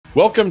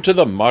Welcome to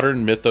the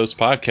Modern Mythos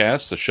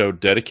Podcast, the show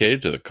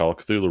dedicated to the Call of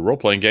Cthulhu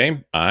role-playing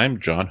game.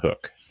 I'm John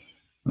Hook.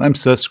 And I'm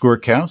Seth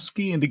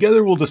Skorkowski, and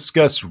together we'll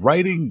discuss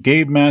writing,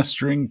 game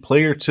mastering,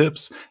 player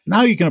tips, and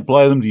how you can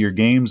apply them to your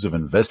games of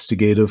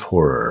investigative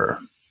horror.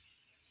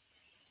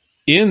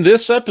 In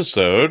this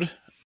episode,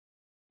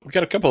 we've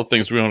got a couple of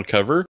things we want to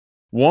cover.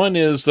 One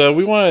is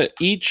we want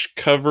to each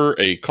cover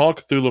a Call of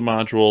Cthulhu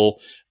module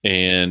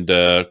and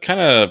kind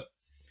of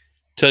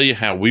tell you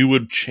how we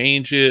would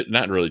change it,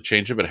 not really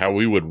change it, but how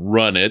we would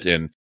run it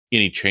and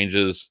any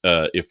changes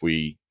if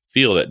we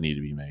feel that need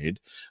to be made.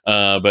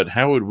 But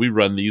how would we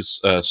run these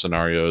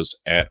scenarios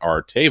at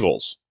our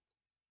tables?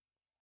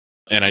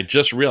 And I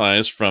just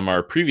realized from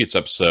our previous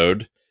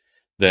episode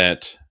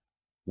that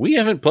we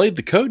haven't played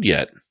the code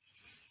yet.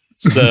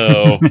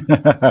 So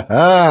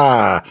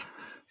I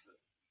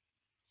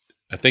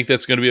think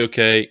that's going to be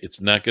okay. It's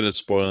not going to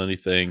spoil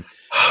anything.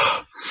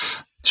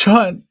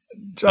 John,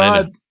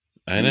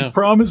 I know. You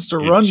promised to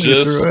run me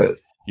through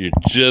it. You're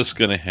just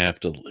going to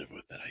have to live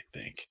with it, I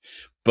think.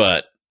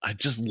 But I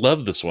just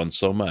love this one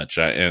so much.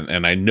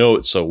 And I know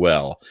it so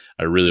well.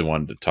 I really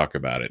wanted to talk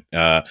about it.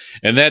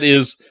 And that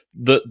is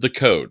the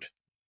code.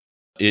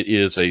 It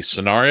is a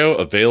scenario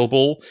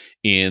available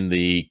in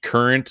the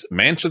current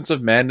Mansions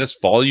of Madness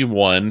Volume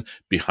 1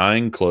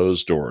 Behind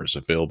Closed Doors,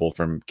 available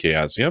from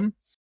Chaosium.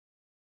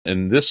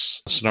 And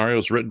this scenario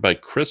is written by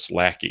Chris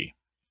Lackey.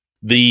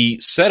 The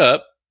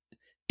setup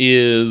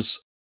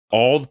is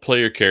all the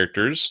player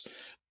characters.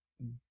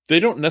 They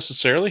don't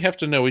necessarily have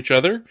to know each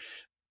other,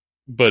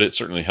 but it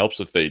certainly helps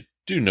if they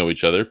do know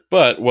each other.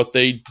 But what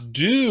they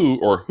do,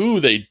 or who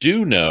they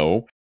do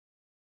know,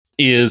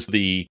 is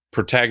the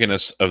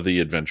protagonists of the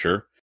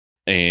adventure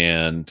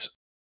and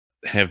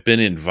have been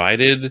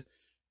invited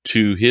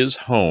to his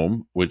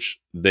home, which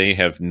they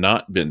have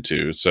not been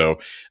to. So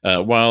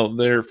while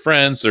they're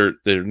friends,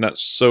 they're not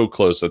so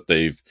close that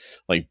they've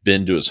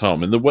been to his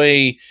home. And the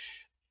way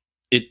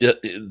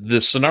the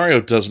scenario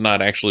does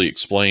not actually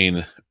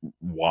explain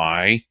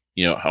why,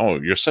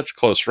 you're such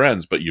close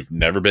friends, but you've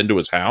never been to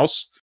his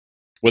house.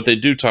 What they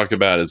do talk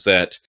about is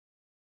that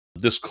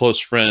this close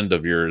friend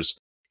of yours,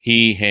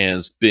 he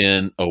has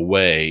been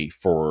away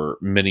for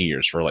many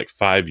years, for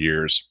 5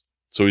 years.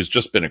 So he's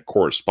just been a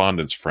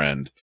correspondence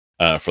friend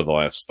for the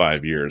last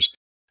 5 years.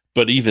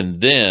 But even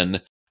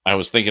then, I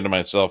was thinking to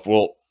myself,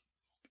 well,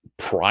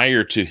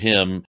 prior to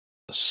him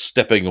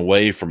stepping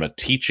away from a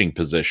teaching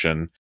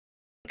position,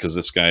 because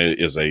this guy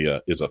is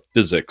a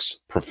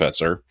physics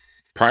professor.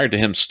 Prior to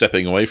him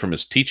stepping away from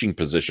his teaching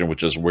position,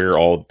 which is where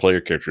all the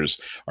player characters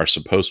are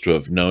supposed to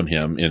have known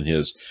him in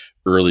his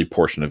early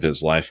portion of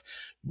his life,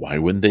 why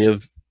wouldn't they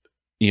have,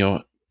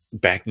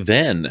 back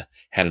then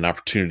had an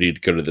opportunity to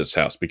go to this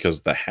house?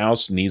 Because the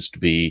house needs to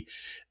be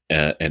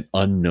an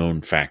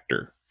unknown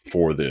factor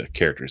for the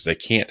characters. They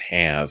can't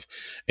have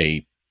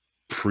a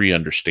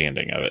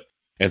pre-understanding of it.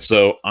 And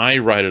so I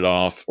write it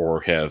off,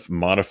 or have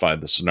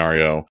modified the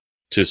scenario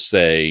to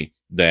say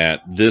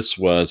that this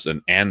was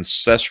an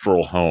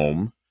ancestral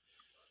home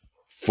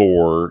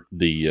for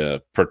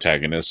the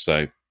protagonist.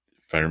 If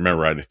I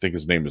remember right, I think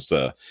his name is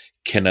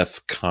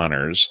Kenneth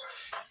Connors.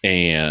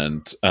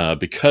 And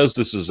because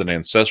this is an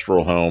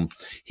ancestral home,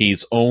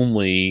 he's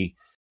only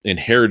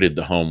inherited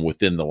the home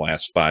within the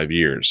last 5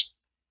 years.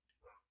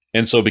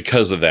 And so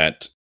because of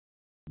that,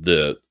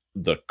 the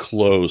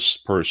close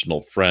personal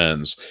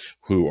friends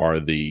who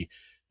are the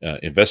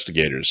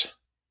investigators,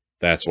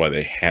 that's why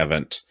they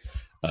haven't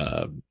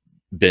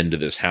been to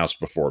this house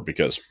before,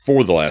 because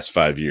for the last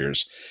 5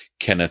 years,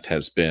 Kenneth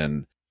has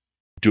been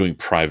doing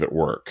private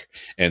work.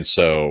 And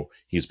so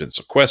he's been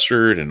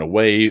sequestered and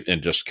away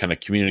and just kind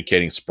of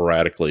communicating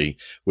sporadically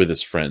with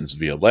his friends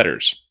via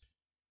letters.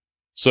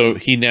 So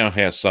he now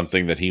has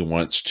something that he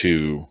wants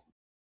to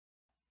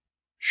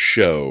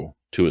show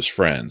to his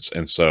friends.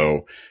 And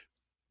so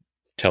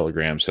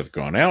telegrams have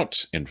gone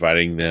out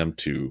inviting them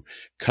to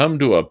come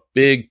to a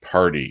big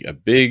party,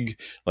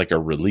 like a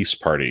release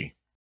party.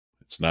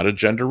 It's not a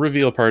gender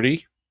reveal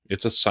party.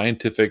 It's a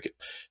scientific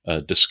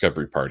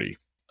discovery party.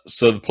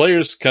 So the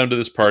players come to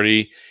this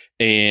party,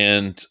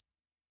 and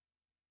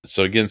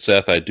so again,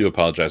 Seth, I do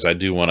apologize. I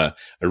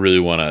really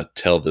want to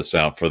tell this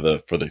out for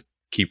the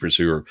keepers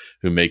who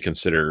may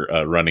consider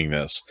running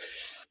this.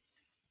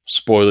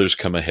 Spoilers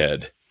come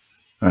ahead.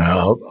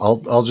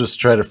 I'll just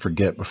try to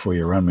forget before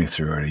you run me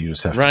through it. You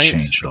just have to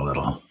change it a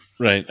little.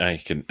 Right. I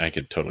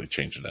can totally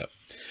change it up.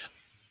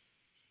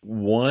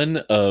 One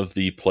of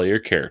the player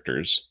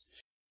characters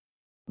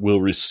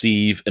will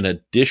receive an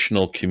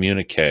additional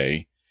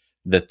communique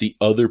that the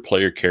other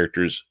player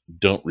characters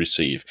don't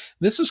receive.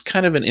 This is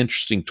kind of an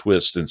interesting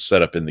twist and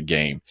setup in the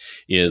game.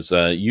 Is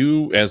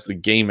you, as the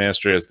game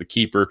master, as the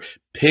keeper,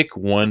 pick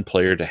one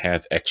player to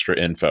have extra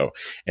info,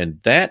 and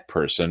that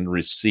person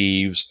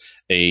receives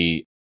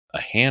a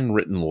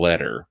handwritten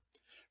letter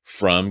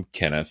from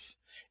Kenneth,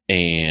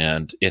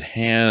 and it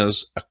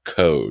has a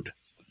code,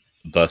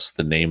 thus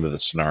the name of the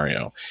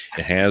scenario.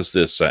 It has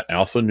this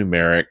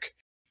alphanumeric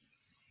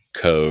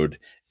code,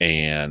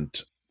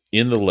 and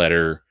in the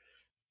letter,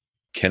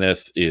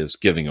 Kenneth is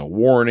giving a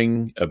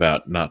warning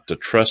about not to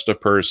trust a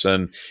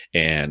person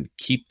and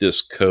keep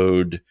this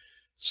code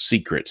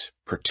secret,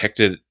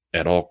 protected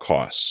at all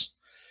costs.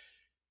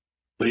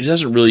 But he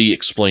doesn't really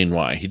explain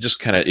why. He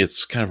just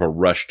it's kind of a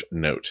rushed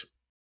note.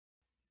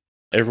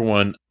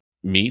 Everyone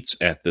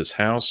meets at this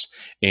house,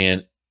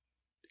 and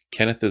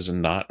Kenneth is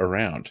not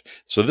around.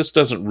 So this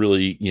doesn't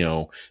really,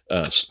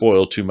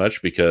 spoil too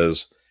much,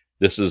 because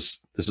this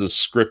is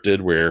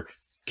scripted where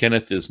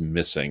Kenneth is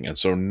missing. And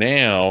so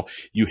now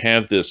you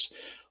have this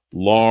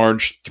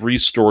large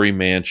 3-story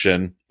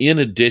mansion. In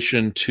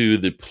addition to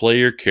the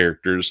player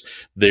characters,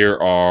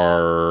 there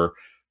are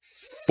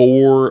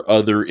 4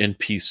 other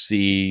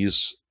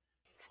NPCs,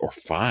 or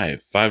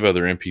five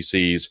other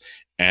NPCs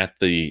at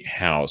the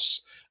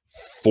house,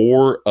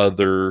 4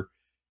 other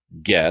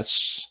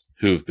guests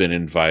who've been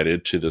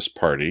invited to this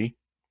party,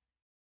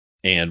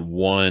 and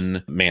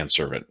 1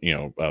 manservant,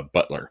 a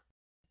butler.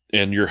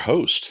 And your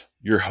host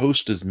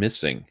is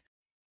missing.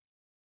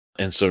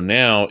 And so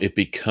now it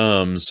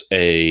becomes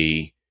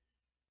where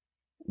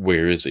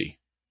is he?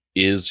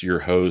 Is your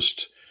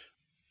host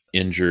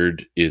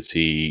injured?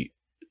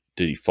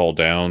 Did he fall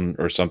down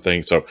or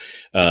something? So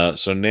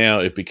now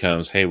it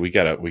becomes, hey, we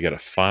gotta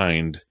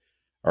find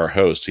our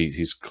host.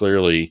 He's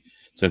clearly,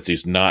 since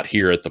he's not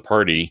here at the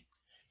party,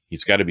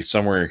 he's got to be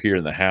somewhere here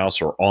in the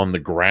house or on the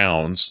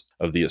grounds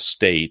of the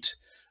estate,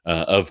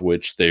 of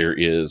which there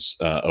is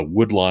a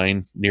wood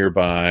line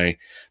nearby.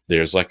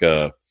 There's like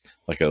a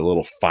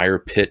little fire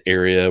pit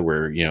area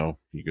where, you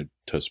could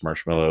toast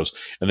marshmallows.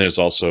 And there's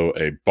also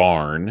a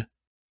barn,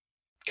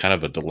 kind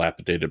of a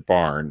dilapidated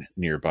barn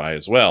nearby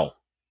as well.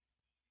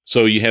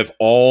 So you have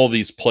all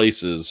these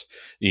places.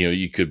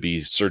 You could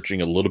be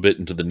searching a little bit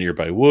into the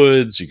nearby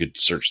woods. You could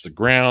search the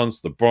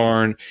grounds, the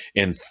barn,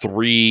 and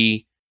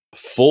 3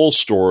 full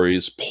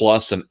stories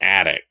plus an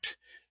attic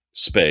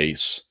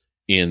space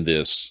in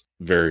this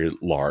very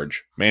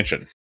large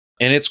mansion.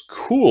 And it's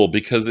cool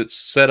because it's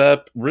set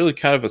up really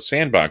kind of a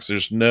sandbox.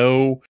 There's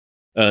no,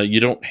 you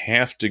don't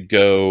have to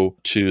go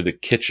to the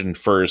kitchen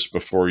first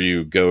before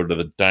you go to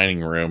the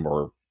dining room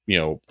or,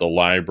 the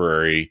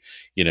library.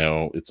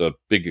 It's a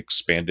big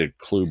expanded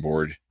clue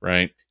board,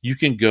 right? You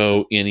can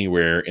go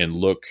anywhere and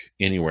look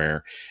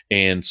anywhere.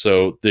 And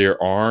so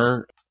there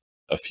are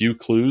a few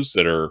clues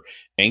that are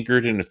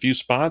anchored in a few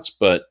spots,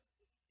 but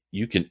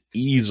you can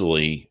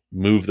easily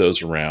move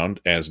those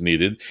around as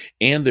needed.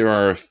 And there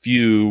are a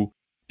few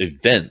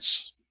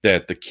events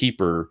that the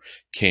keeper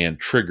can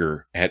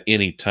trigger at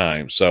any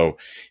time. So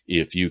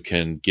if you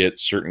can get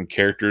certain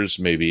characters,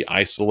 maybe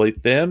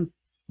isolate them,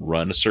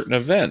 run a certain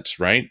event,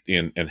 right?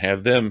 And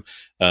have them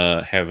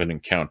have an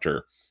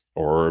encounter.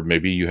 Or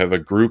maybe you have a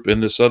group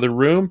in this other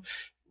room,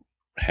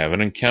 have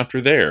an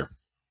encounter there.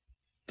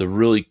 The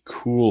really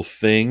cool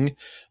thing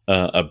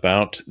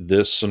about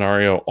this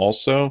scenario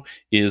also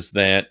is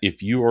that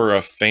if you are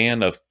a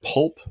fan of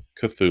Pulp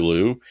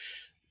Cthulhu,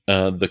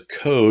 the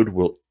code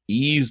will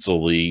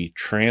easily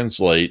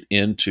translate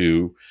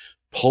into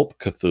Pulp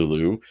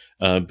Cthulhu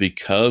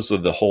because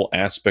of the whole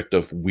aspect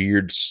of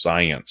weird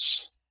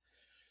science.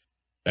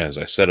 As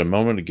I said a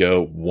moment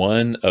ago,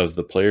 one of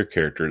the player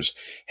characters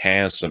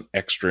has some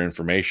extra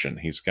information.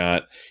 He's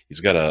got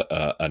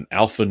an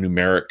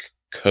alphanumeric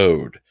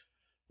code.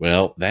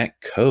 Well,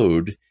 that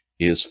code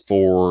is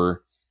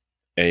for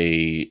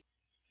a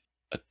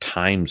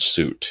time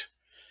suit.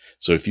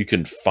 So if you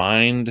can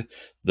find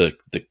the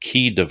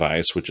key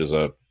device, which is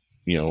a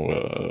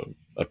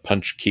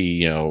punch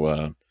key,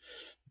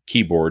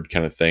 keyboard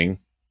kind of thing,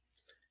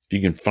 if you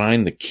can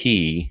find the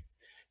key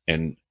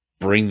and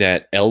bring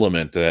that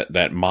element,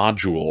 that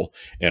module,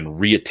 and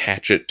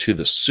reattach it to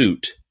the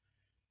suit,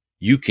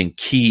 you can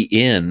key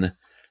in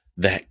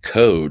that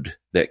code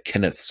that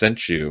Kenneth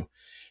sent you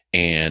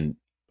and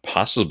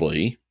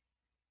possibly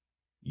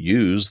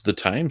use the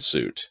time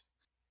suit.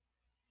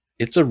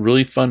 It's a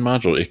really fun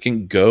module. It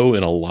can go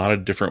in a lot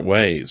of different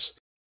ways.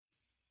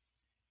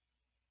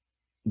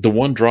 The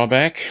one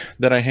drawback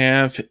that I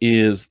have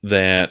is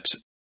that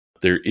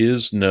there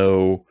is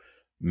no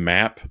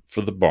map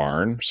for the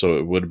barn, so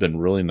it would have been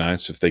really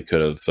nice if they could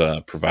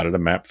have provided a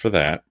map for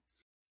that.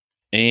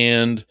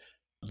 And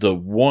the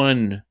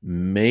one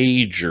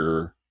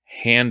major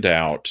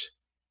handout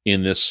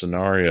in this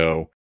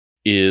scenario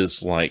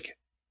is like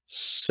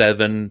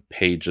 7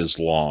 pages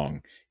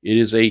long. It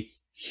is a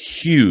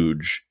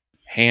huge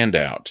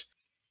handout.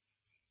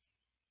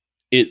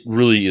 It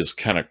really is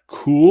kind of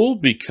cool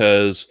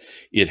because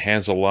it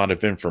has a lot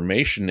of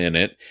information in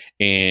it.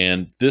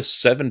 And this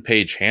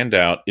 7-page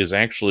handout is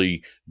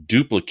actually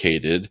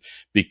duplicated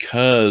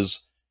because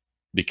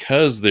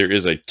there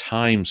is a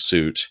time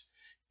suit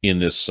in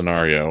this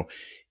scenario.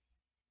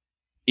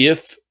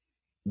 If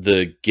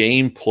the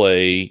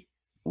gameplay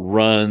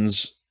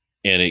runs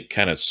and it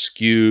kind of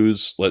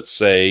skews, let's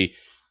say,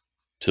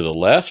 to the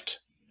left,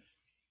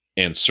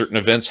 and certain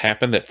events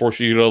happen that force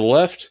you to go to the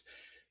left,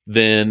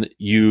 then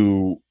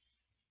you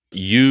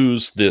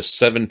use this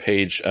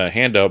 7-page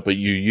handout, but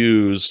you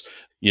use,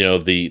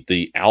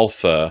 the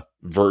alpha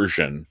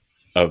version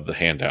of the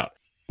handout.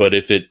 But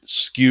if it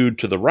skewed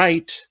to the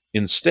right,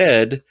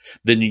 instead,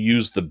 then you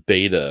use the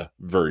beta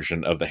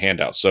version of the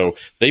handout. So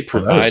they Oh,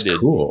 that is provided,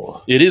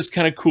 cool. it is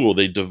kind of cool.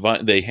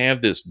 They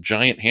have this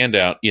giant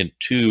handout in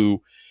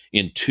two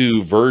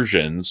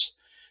versions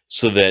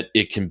so that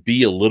it can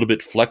be a little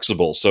bit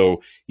flexible.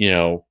 So,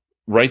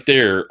 right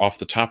there off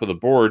the top of the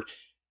board,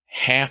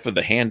 half of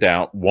the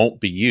handout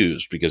won't be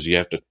used because you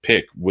have to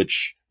pick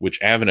which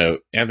avenue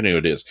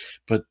it is.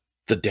 But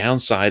the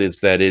downside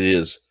is that it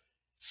is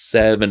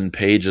 7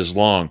 pages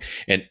long.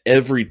 And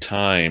every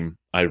time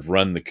I've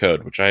run the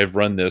code, which I have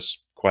run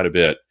this quite a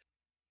bit,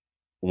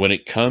 when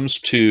it comes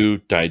to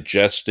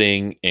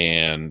digesting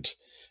and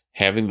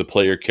having the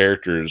player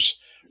characters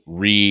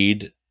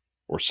read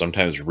or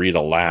sometimes read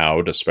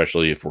aloud,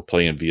 especially if we're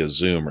playing via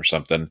Zoom or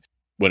something,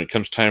 when it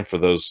comes time for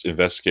those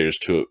investigators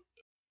to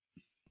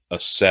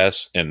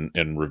assess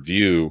and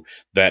review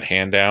that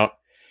handout,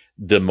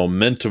 the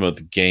momentum of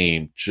the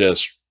game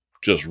just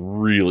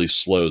really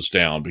slows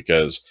down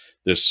because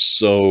there's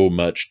so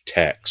much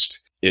text.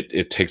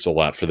 It takes a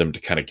lot for them to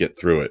kind of get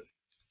through it.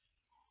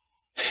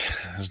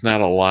 There's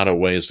not a lot of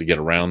ways to get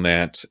around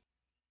that.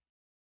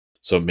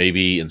 So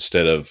maybe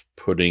instead of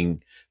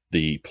putting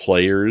the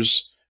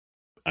players,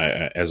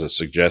 as a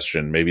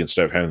suggestion, maybe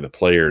instead of having the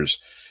players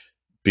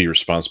be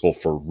responsible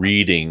for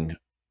reading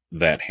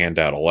that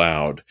handout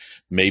aloud,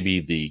 maybe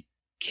the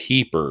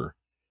keeper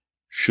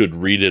should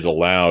read it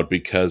aloud,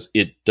 because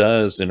it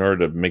does, in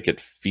order to make it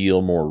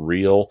feel more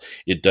real,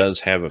 it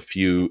does have a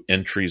few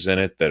entries in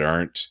it that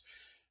aren't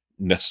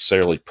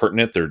necessarily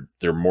pertinent.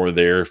 They're more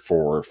there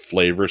for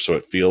flavor, so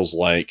it feels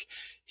like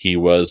he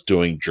was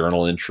doing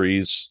journal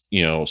entries,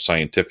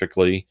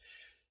 scientifically,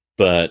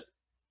 but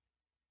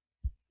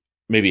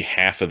maybe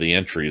half of the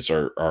entries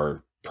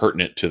are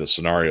pertinent to the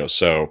scenario.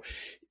 So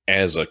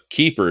as a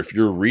keeper, if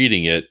you're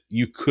reading it,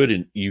 you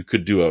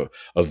could do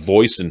a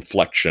voice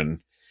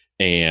inflection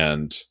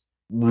and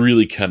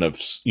really kind of,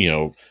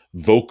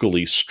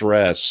 vocally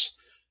stress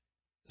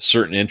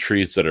certain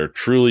entries that are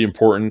truly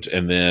important,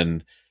 and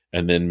then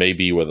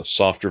maybe with a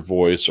softer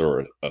voice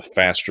or a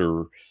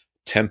faster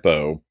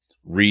tempo,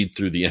 read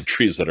through the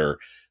entries that are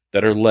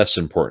less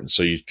important.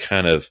 So you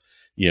kind of,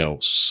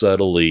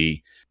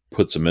 subtly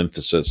put some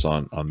emphasis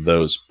on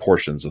those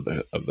portions of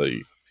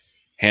the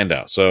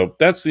handout. So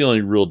that's the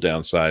only real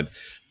downside.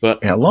 But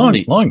Yeah,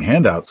 long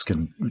handouts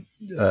can.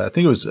 I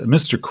think it was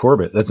Mr.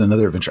 Corbett. That's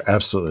another adventure I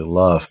absolutely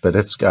love, but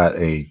it's got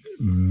a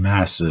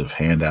massive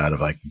handout of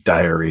like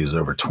diaries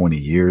over 20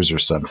 years or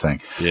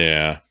something.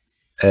 Yeah.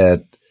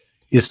 And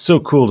it's so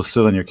cool to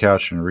sit on your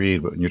couch and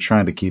read, but when you're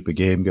trying to keep a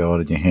game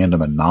going and you hand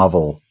them a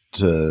novel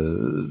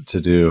to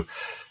do,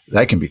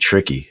 that can be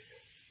tricky.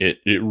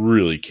 It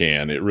really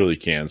can. It really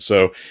can.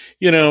 So,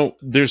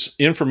 there's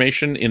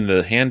information in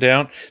the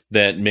handout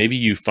that maybe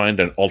you find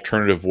an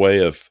alternative way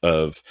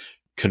of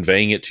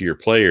conveying it to your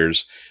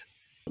players,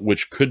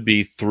 which could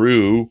be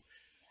through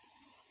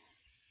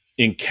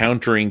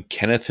encountering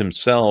Kenneth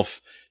himself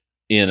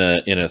in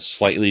a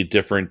slightly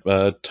different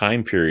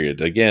time period.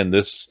 Again,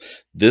 this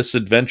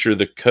adventure,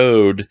 the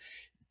code,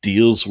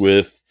 deals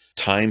with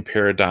time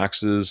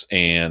paradoxes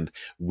and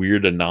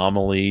weird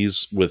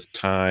anomalies with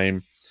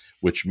time,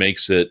 which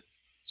makes it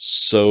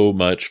so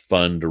much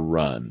fun to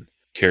run.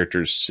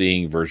 Characters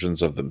seeing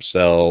versions of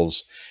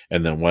themselves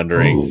and then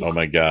wondering, Ooh. oh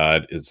my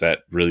God, is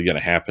that really going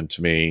to happen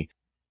to me?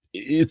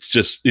 It's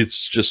just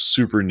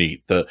super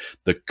neat. The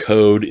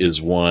code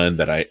is one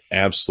that I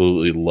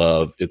absolutely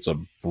love. It's a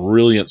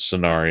brilliant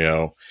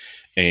scenario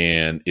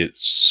and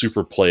it's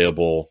super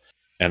playable.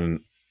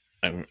 And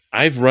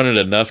I've run it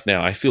enough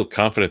now. I feel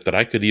confident that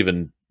I could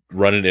even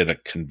run it in a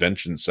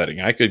convention setting.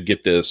 I could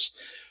get this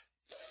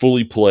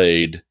fully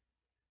played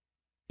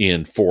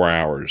in 4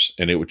 hours,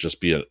 and it would just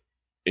be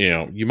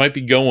you might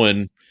be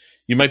going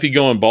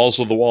balls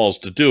to the walls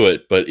to do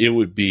it, but it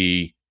would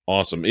be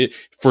awesome. It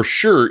for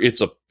sure.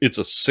 It's a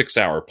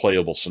 6-hour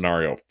playable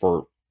scenario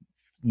for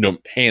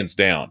hands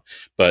down,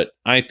 but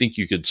I think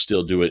you could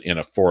still do it in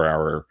a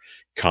 4-hour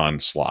con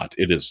slot.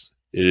 It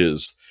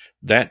is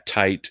that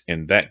tight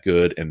and that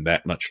good and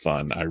that much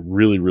fun. I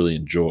really, really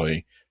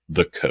enjoy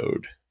the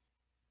code.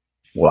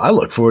 Well, I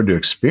look forward to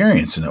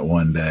experiencing it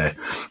one day.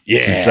 Yeah.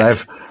 Since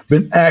I've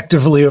been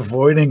actively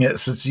avoiding it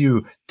since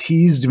you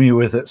teased me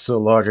with it so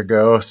long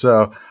ago.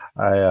 So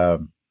I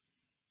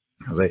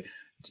was like,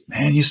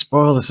 man, you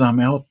spoil this on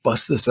me. I'll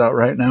bust this out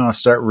right now and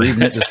start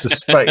reading it just to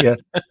spite you.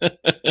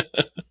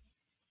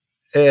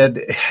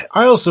 And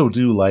I also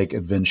do like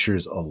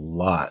adventures a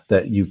lot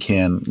that you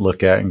can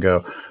look at and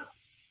go,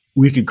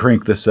 we could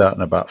crank this out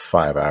in about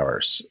 5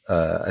 hours.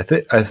 I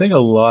think a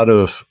lot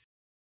of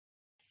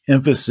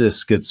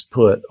emphasis gets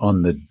put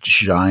on the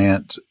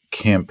giant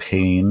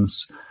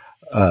campaigns.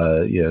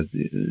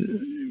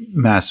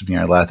 Massive,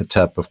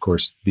 Nyarlathotep, of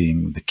course,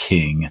 being the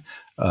king,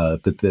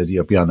 but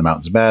the Beyond the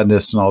Mountains of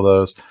Madness and all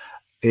those.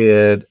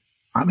 And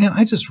I mean,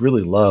 I just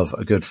really love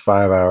a good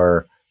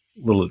 5-hour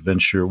little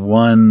adventure,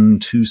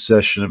 1-2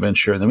 session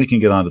adventure, and then we can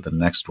get on to the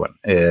next one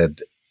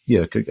and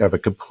have a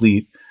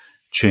complete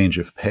change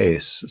of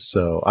pace.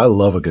 So I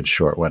love a good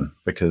short one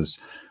because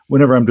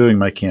whenever I'm doing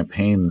my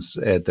campaigns,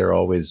 they're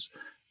always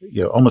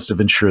almost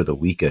adventure of the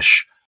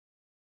weekish.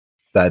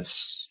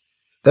 That's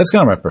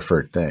kind of my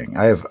preferred thing.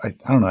 I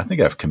don't know. I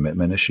think I have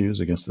commitment issues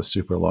against the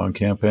super long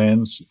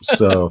campaigns.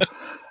 So,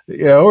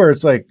 or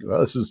it's like, well,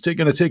 this is going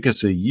to take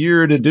us a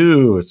year to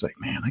do. It's like,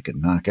 man, I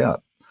could knock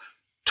out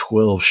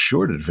 12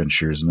 short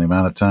adventures in the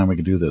amount of time we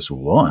could do this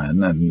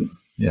one, and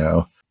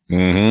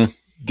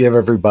give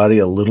everybody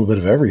a little bit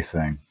of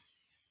everything.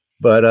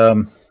 But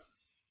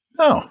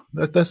no,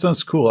 that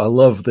sounds cool. I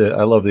love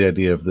the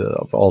idea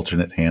of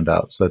alternate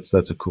handouts. That's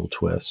a cool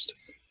twist.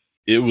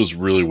 It was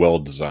really well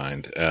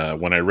designed.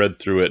 When I read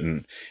through it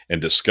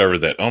and discovered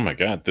that, oh my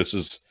God, this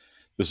is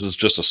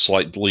just a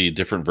slightly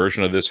different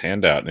version of this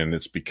handout, and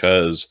it's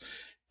because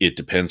it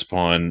depends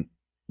upon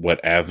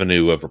what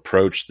avenue of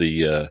approach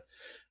the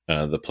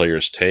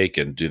players take,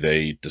 and do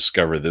they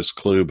discover this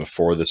clue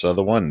before this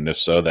other one, and if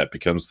so, that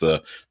becomes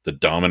the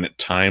dominant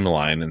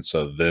timeline, and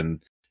so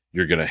then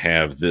you're going to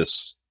have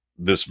this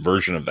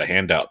version of the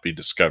handout be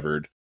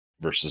discovered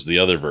versus the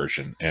other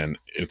version, and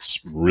it's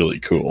really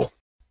cool.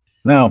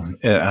 Now,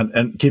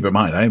 and keep in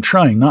mind, I am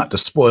trying not to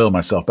spoil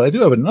myself, but I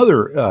do have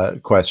another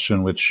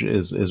question, which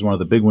is one of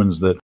the big ones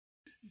that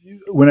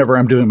whenever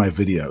I'm doing my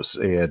videos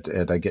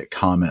and I get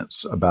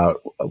comments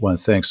about one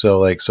thing.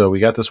 So we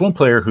got this one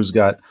player who's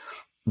got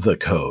the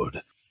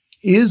code.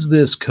 Is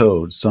this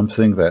code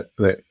something that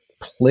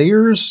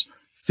players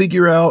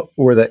figure out,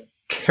 or that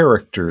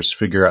characters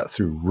figure out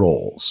through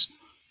roles?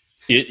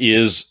 It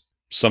is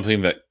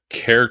something that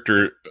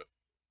characters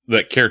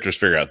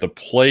figure out. The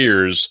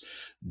players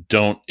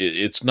don't.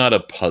 It's not a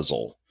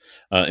puzzle.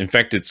 In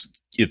fact,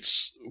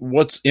 it's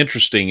what's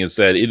interesting is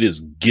that it is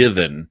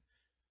given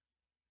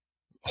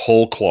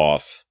whole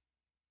cloth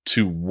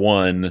to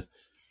one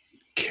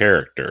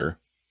character.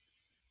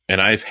 And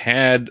I've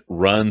had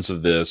runs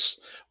of this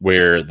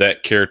where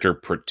that character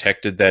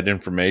protected that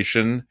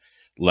information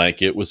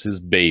like it was his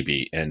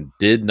baby and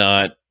did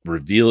not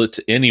reveal it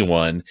to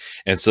anyone.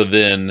 And so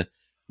then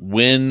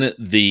when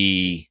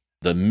the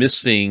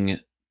missing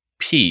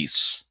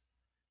piece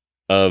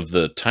of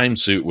the time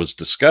suit was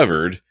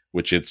discovered,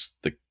 which it's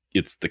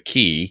the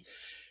key,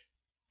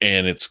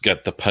 and it's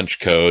got the punch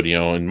code,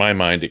 in my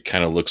mind, it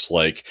kind of looks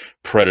like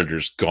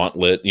Predator's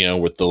gauntlet,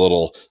 with the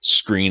little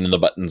screen and the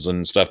buttons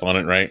and stuff on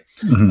it, right?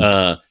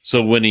 Mm-hmm.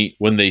 So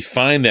when they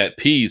find that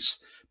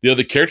piece, the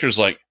other character's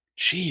like,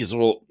 geez,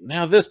 well,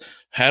 now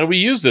how do we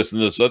use this?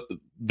 And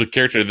the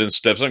character then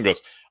steps up and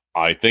goes,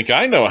 I think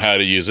I know how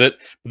to use it.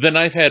 But then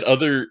I've had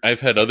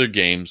other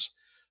games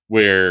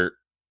where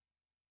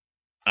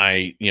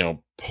I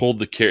pulled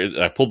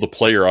the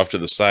player off to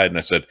the side and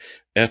I said,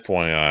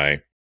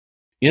 FYI,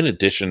 in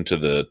addition to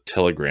the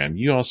telegram,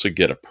 you also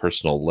get a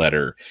personal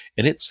letter,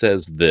 and it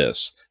says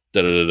this,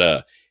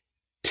 10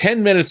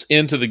 minutes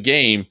into the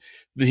game,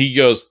 he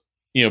goes,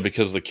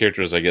 because the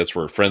characters, I guess,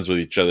 were friends with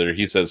each other,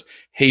 he says,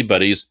 hey,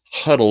 buddies,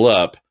 huddle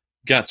up,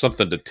 got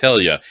something to tell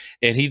you.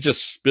 And he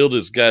just spilled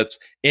his guts,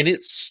 and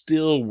it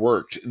still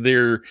worked.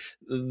 The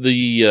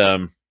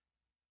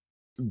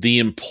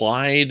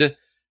implied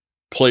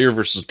player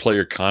versus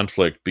player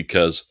conflict,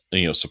 because,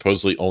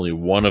 supposedly only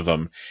one of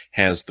them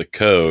has the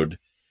code.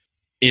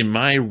 In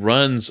my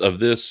runs of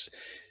this,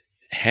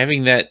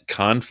 having that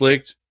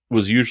conflict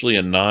was usually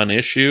a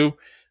non-issue.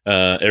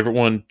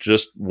 Everyone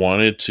just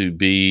wanted to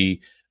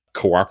be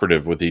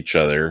cooperative with each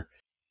other.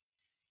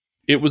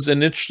 It was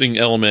an interesting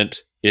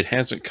element. It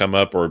hasn't come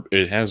up, or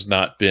it has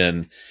not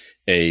been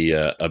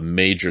a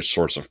major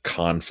source of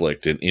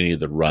conflict in any of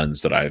the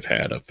runs that I've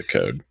had of the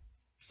code.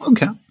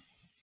 Okay.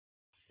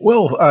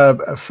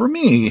 Well, for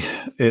me,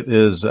 it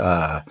is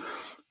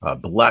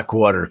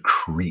Blackwater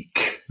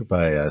Creek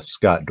by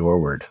Scott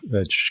Dorward,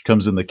 which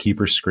comes in the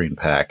Keeper screen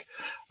pack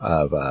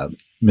of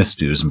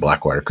Misdews and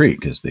Blackwater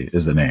Creek is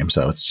the name,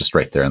 so it's just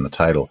right there in the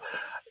title.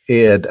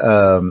 And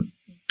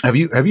have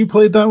you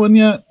played that one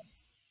yet?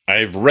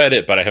 I've read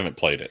it, but I haven't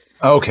played it.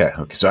 Okay,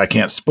 so I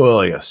can't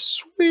spoil you.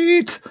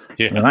 Sweet.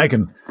 Yeah. And I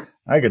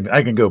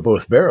can go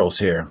both barrels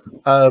here.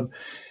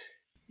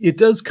 It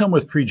does come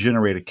with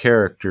pre-generated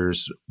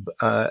characters.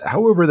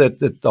 However,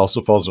 that also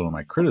falls under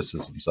my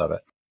criticisms of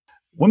it.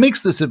 What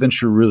makes this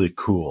adventure really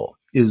cool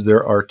is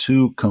there are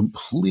two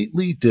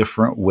completely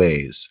different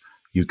ways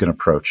you can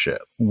approach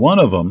it. One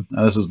of them,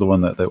 and this is the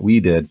one that we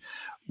did,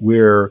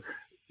 where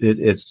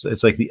it's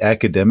like the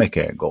academic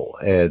angle,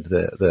 and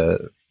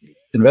the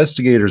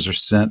investigators are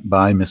sent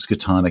by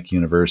Miskatonic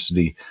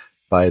University,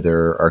 by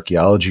their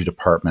archaeology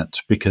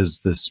department,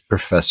 because this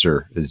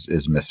professor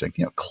is missing.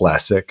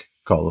 Classic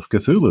Call of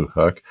Cthulhu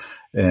hook,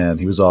 and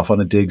he was off on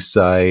a dig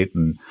site,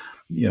 and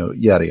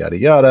yada yada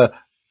yada.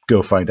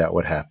 Go find out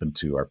what happened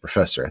to our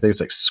professor. I think it's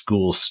like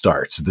school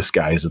starts. This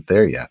guy isn't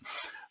there yet.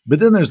 But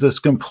then there's this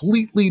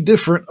completely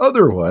different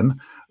other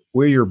one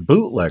where you're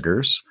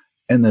bootleggers,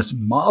 and this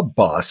mob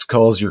boss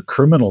calls your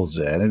criminals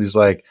in, and he's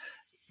like,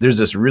 there's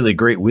this really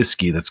great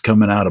whiskey that's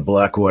coming out of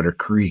Blackwater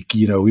Creek.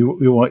 We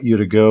want you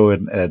to go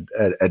and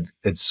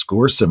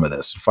score some of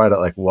this and find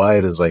out like why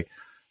it is like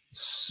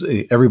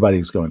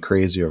everybody's going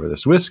crazy over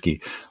this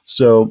whiskey.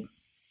 So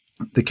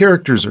the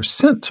characters are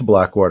sent to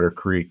Blackwater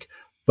Creek,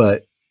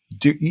 but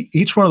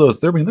each one of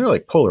those, I mean, they're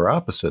like polar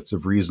opposites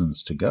of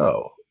reasons to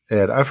go.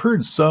 And I've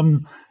heard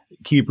some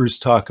keepers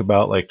talk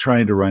about like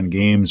trying to run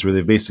games where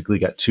they've basically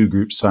got two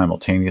groups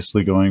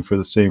simultaneously going for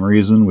the same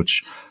reason,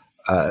 which,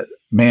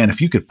 man,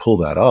 if you could pull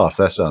that off,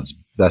 that sounds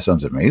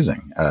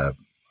amazing.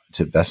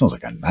 That sounds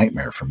like a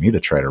nightmare for me to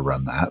try to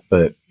run that,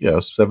 but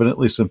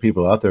evidently some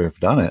people out there have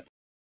done it.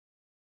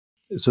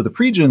 So the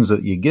pre-gens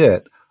that you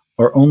get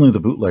are only the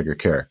bootlegger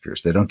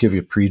characters. They don't give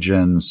you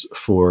pre-gens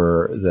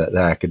for the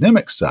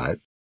academic side.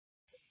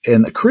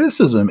 And the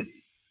criticism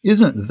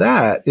isn't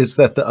that, it's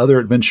that the other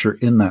adventure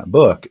in that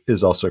book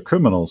is also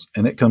criminals,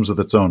 and it comes with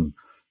its own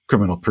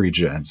criminal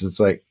pre-gens. It's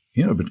like,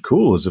 it'd been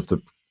cool as if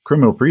the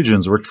criminal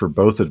pre-gens worked for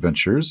both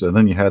adventures, and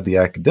then you had the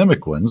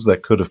academic ones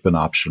that could have been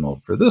optional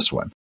for this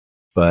one.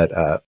 But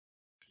I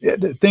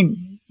think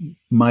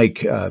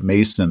Mike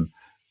Mason,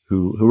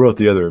 who wrote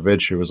the other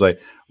adventure, was like,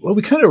 well,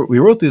 we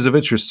wrote these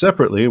adventures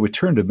separately, we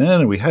turned them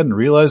in, and we hadn't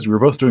realized we were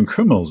both doing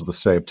criminals at the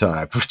same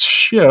time.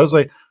 Which, I was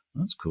like,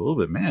 that's cool,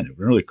 but man, it'd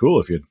be really cool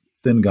if you'd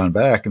then gone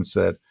back and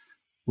said,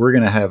 we're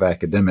going to have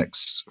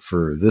academics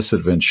for this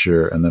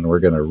adventure, and then we're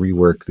going to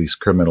rework these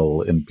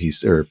criminal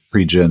NPCs or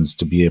pre-gens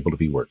to be able to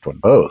be worked on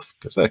both,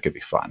 because that could be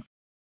fun.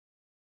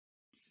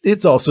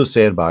 It's also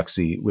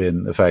sandboxy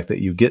when the fact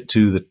that you get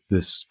to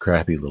this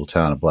crappy little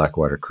town of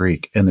Blackwater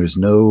Creek, and there's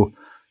no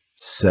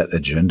set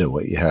agenda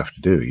what you have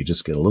to do. You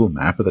just get a little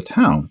map of the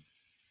town.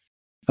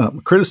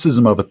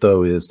 Criticism of it,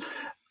 though, is,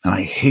 and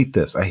I hate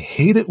this, I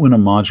hate it when a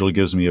module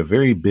gives me a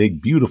very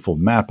big, beautiful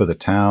map of the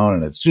town,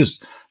 and it's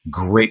just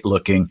great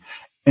looking,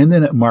 and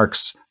then it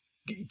marks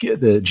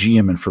the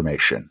GM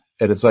information.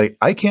 And it's like,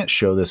 I can't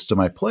show this to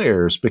my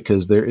players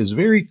because there is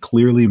very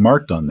clearly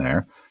marked on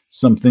there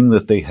something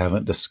that they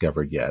haven't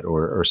discovered yet,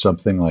 or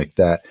something like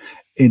that.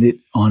 And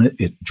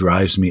it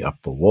drives me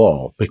up the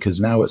wall, because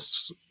now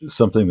it's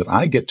something that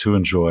I get to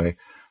enjoy.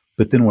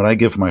 But then what I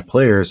give my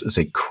players is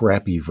a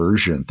crappy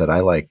version that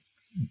I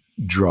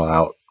draw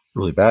out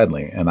really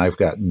badly. And I've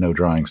got no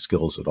drawing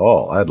skills at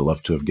all. I'd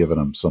love to have given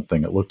them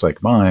something that looked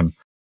like mine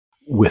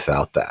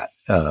without that.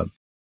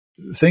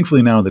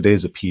 Thankfully now in the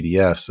days of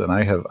PDFs,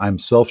 and I'm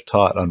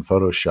self-taught on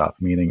Photoshop,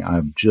 meaning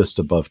I'm just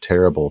above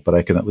terrible, but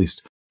I can at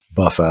least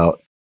buff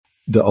out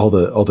all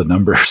the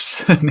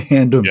numbers and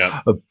hand them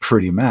a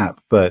pretty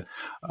map. But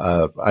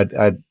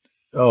I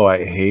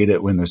hate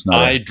it when there's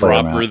not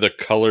eyedropper the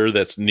color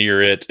that's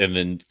near it and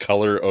then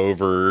color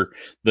over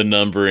the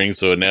numbering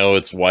so now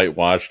it's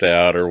whitewashed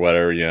out or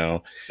whatever,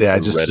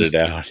 just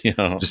out,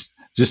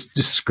 just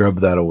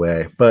scrub that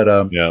away.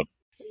 But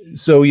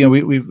so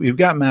we've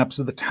got maps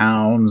of the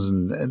towns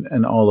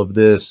and all of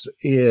this,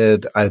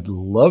 and I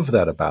love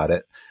that about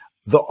it.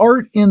 The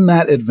art in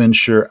that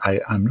adventure,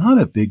 I'm not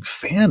a big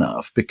fan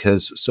of,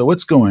 because so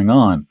what's going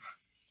on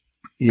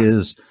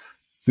is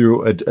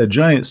through a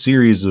giant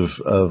series of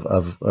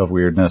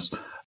weirdness,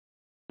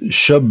 the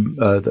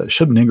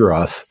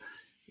Shub-Niggurath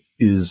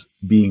is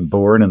being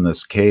born in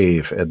this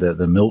cave, and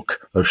the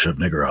milk of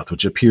Shub-Niggurath,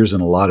 which appears in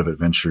a lot of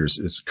adventures,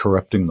 is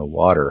corrupting the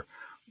water.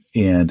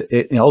 And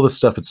all the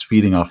stuff it's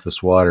feeding off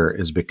this water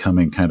is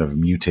becoming kind of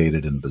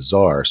mutated and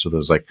bizarre. So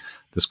there's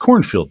this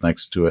cornfield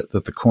next to it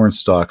that the corn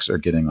stalks are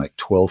getting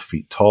 12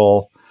 feet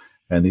tall.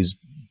 And these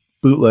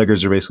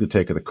bootleggers are basically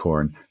taking the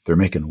corn. They're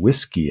making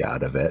whiskey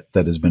out of it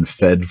that has been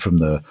fed from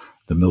the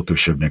milk of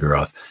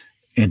Shub-Niggurath.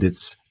 And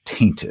it's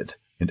tainted.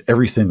 And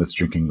everything that's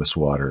drinking this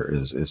water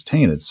is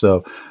tainted.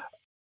 So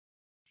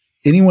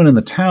anyone in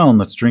the town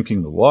that's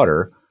drinking the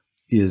water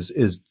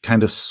is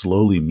kind of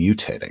slowly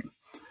mutating.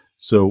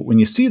 So when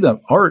you see the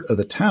art of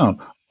the town,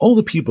 all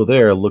the people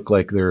there look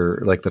like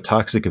they're like the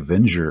Toxic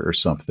Avenger or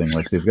something.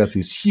 Like they've got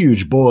these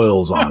huge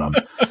boils on them.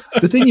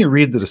 But then you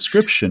read the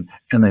description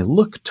and they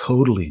look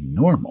totally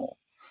normal.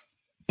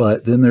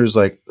 But then there's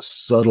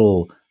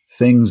subtle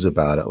things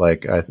about it.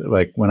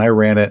 Like when I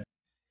ran it,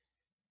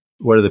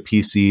 one of the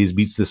PCs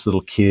meets this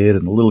little kid,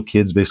 and the little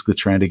kid's basically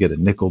trying to get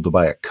a nickel to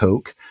buy a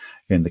Coke.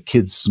 And the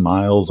kid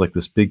smiles like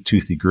this big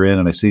toothy grin.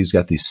 And I see he's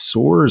got these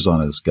sores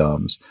on his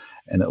gums.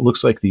 And it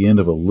looks like the end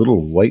of a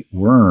little white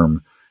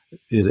worm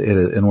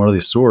in one of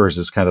these sores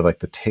is kind of like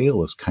the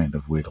tail is kind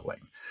of wiggling.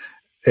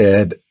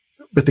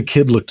 But the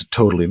kid looked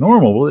totally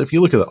normal. Well, if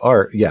you look at the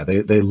art,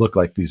 they look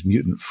like these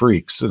mutant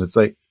freaks. And it's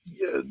like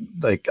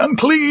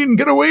unclean,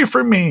 get away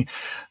from me.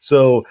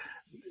 So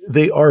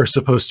they are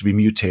supposed to be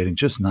mutating,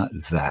 just not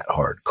that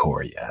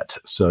hardcore yet.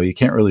 So you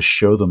can't really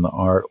show them the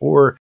art,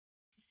 or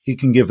you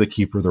can give the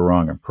keeper the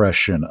wrong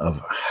impression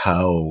of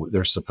how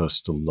they're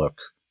supposed to look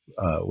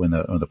when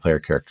the player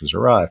characters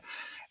arrive.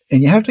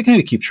 And you have to kind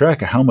of keep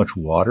track of how much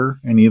water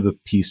any of the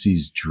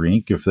PCs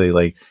drink. If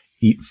they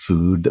eat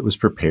food that was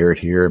prepared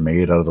here,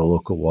 made out of the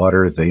local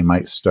water, they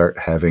might start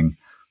having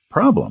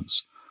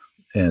problems.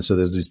 And so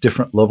there's these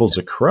different levels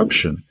of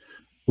corruption.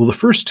 Well, the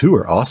first two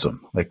are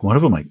awesome. One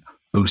of them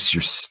boosts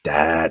your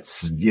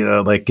stats,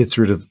 gets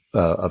rid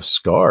of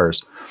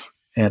scars.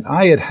 And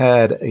I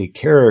had a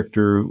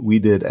character, we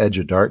did Edge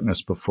of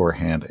Darkness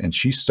beforehand, and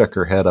she stuck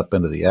her head up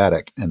into the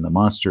attic, and the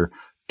monster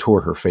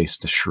tore her face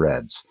to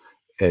shreds.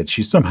 And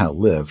she somehow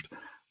lived.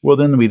 Well,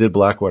 then we did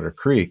Blackwater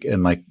Creek,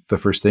 and like the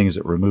first thing is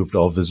it removed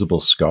all visible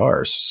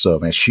scars. So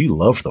man, she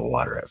loved the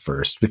water at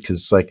first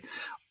because like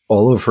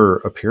all of her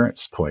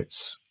appearance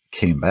points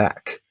came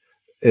back,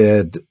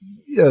 and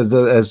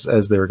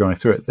as they were going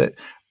through it, that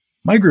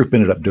my group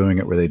ended up doing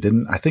it where they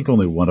didn't. I think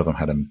only one of them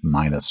had a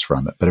minus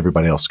from it, but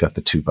everybody else got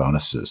the 2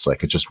 bonuses.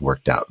 Like it just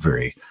worked out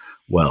very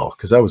well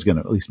because I was going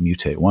to at least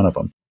mutate one of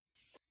them.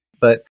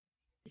 But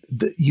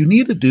you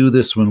need to do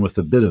this one with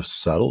a bit of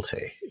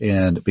subtlety.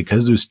 And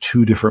because there's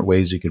 2 different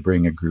ways you could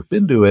bring a group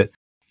into it,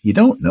 you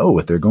don't know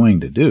what they're going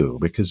to do.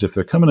 Because if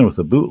they're coming in with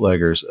the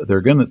bootleggers,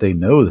 they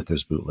know that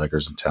there's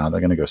bootleggers in town.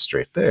 They're going to go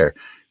straight there.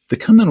 If they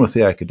come in with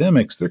the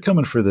academics, they're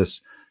coming for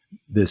this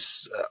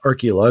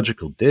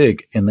archaeological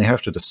dig, and they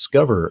have to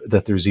discover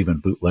that there's even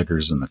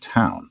bootleggers in the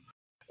town.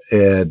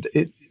 And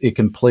it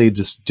can play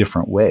just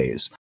different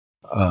ways.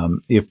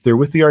 If they're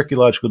with the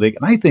archaeological dig,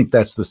 and I think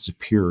that's the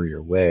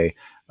superior way.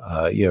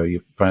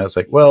 You find out it's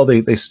like, well,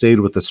 they stayed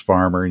with this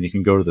farmer, and you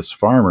can go to this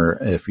farmer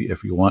if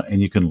you want,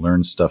 and you can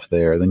learn stuff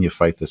there. Then you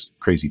fight this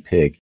crazy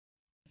pig.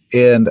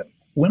 And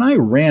when I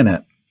ran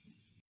it,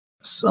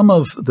 some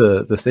of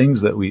the things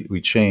that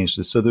we changed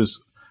is, so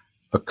there's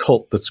a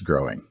cult that's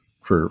growing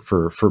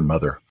for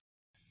Mother.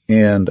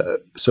 And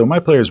so my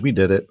players, we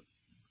did it.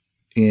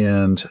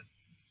 And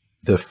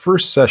the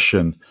first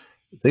session,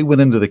 they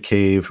went into the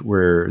cave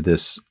where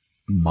this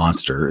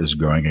monster is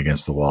growing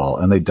against the wall,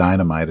 and they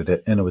dynamited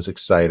it, and it was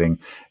exciting.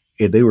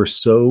 And they were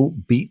so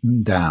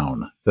beaten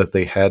down that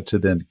they had to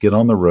then get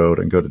on the road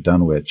and go to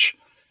Dunwich.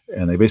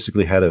 And they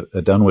basically had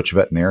a Dunwich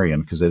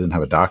veterinarian, because they didn't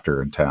have a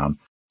doctor in town,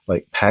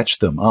 like patch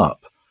them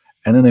up.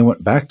 And then they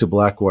went back to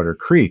Blackwater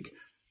Creek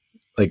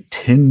like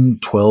 10,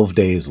 12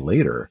 days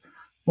later.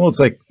 Well, it's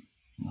like,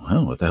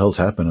 well, what the hell's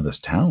happened in this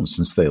town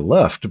since they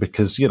left?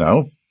 Because,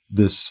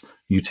 this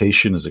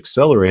mutation is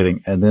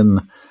accelerating, and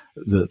then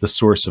the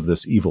source of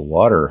this evil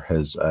water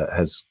has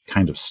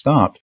kind of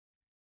stopped.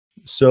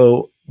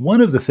 So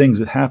one of the things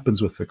that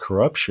happens with the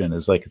corruption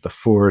is like at the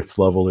 4th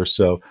level or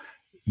so,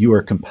 you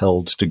are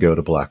compelled to go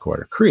to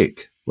Blackwater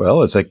Creek.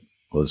 Well, it's like,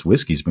 well, this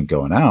whiskey's been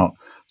going out.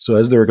 So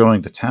as they were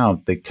going to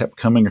town, they kept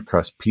coming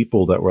across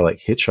people that were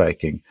like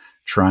hitchhiking,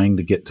 trying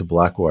to get to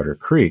Blackwater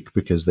Creek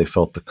because they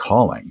felt the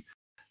calling.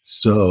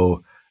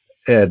 So,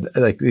 and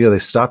like, they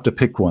stopped to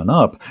pick one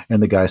up,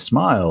 and the guy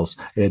smiles,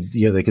 and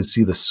they could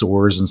see the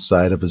sores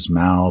inside of his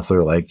mouth,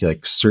 or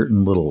like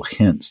certain little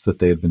hints that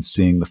they had been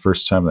seeing the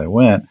first time they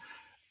went,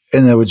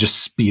 and they would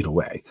just speed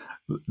away.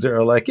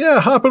 They're like,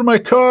 yeah, hop in my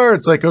car.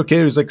 It's like,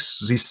 okay. He's like,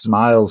 he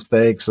smiles,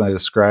 thanks, and I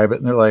describe it,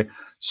 and they're like,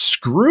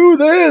 screw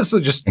this,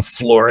 and just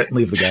floor it and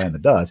leave the guy in the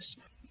dust.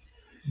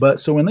 But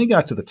so when they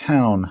got to the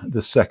town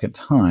the second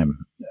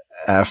time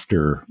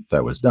after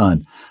that was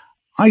done,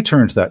 I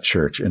turned that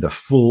church into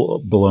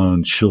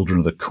full-blown Children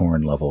of the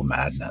Corn level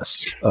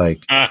madness.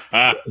 Like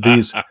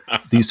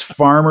these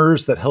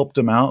farmers that helped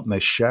them out and they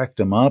shacked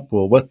them up.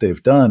 Well, what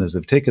they've done is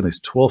they've taken these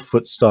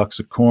 12-foot stalks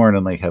of corn,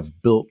 and they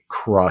have built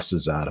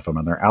crosses out of them,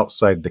 and they're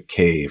outside the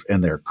cave,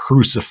 and they're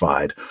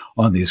crucified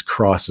on these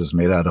crosses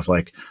made out of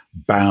like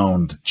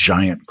bound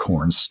giant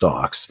corn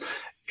stalks.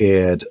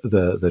 And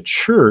the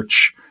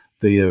church,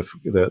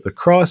 the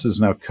cross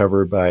is now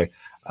covered by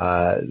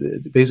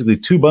basically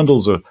 2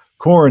 bundles of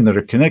corn that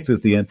are connected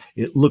at the end.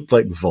 It looked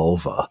like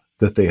vulva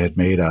that they had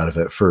made out of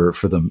it for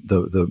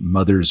the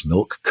mother's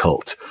milk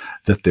cult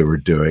that they were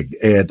doing.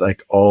 And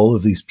like all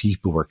of these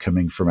people were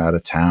coming from out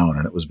of town,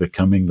 and it was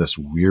becoming this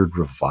weird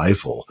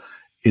revival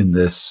in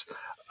this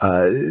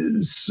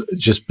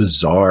just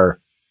bizarre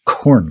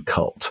corn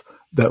cult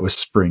that was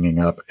springing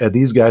up. And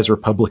these guys were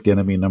public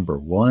enemy number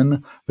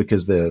 1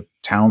 because the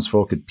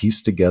townsfolk had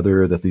pieced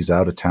together that these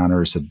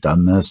out-of-towners had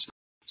done this.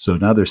 So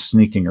now they're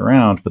sneaking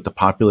around, but the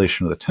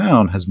population of the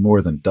town has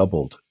more than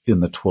doubled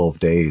in the 12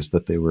 days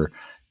that they were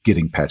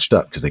getting patched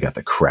up, because they got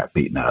the crap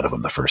beaten out of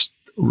them the first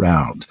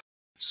round.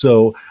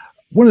 So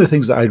one of the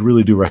things that I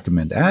really do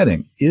recommend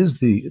adding is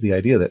the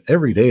idea that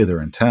every day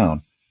they're in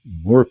town,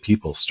 more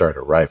people start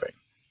arriving.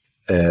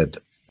 And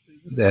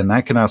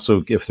that can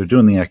also, if they're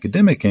doing the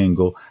academic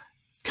angle,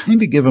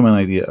 kind of give them an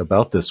idea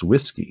about this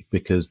whiskey,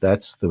 because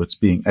that's what's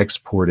being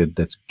exported,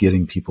 that's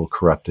getting people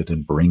corrupted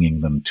and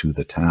bringing them to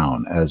the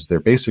town as they're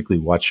basically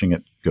watching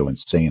it go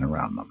insane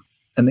around them.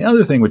 And the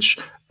other thing, which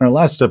in our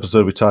last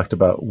episode we talked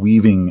about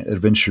weaving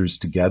adventures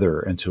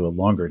together into a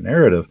longer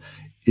narrative,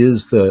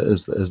 is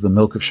the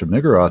Milk of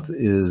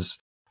Shub-Niggurath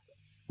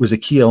was a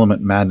key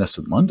element in Madness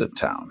in London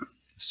Town.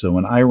 So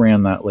when I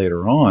ran that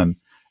later on,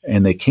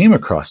 and they came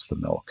across the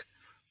milk,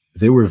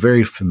 they were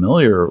very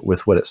familiar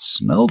with what it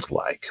smelled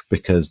like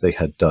because they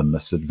had done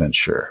this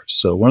adventure.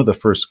 So one of the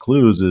first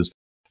clues is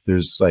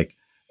there's like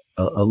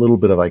a little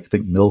bit of, I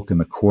think, milk in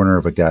the corner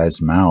of a guy's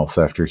mouth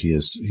after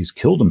he's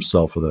killed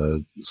himself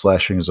with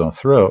slashing his own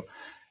throat.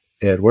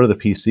 And one of the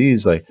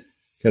PCs like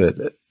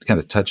kind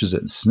of touches it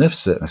and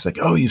sniffs it. And it's like,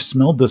 oh, you've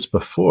smelled this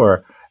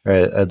before.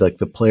 And like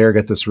the player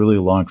got this really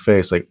long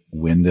face, like,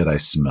 when did I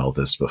smell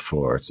this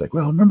before? It's like,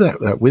 well, remember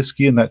that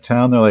whiskey in that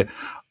town? They're like,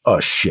 oh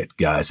shit,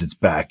 guys, it's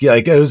back. Yeah,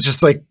 like, it was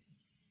just like,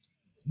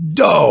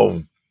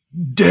 oh,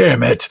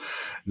 damn it.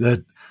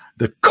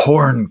 the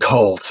corn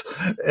cult.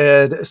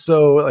 And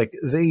so like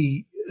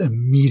they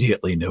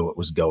immediately knew what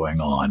was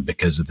going on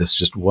because of this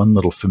just one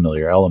little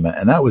familiar element.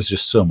 And that was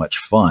just so much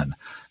fun.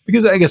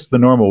 Because I guess the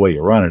normal way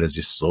you run it is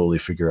you slowly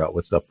figure out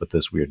what's up with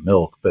this weird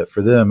milk. But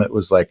for them, it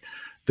was like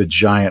the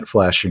giant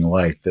flashing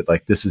light that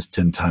like, this is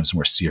 10 times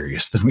more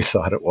serious than we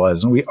thought it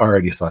was. And we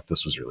already thought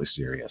this was really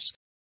serious.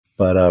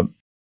 But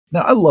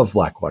now I love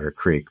Blackwater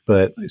Creek,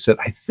 but like I said,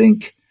 I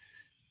think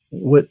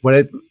what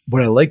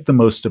I like the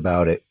most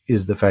about it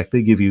is the fact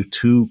they give you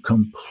two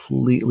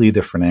completely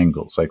different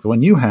angles. Like the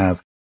one you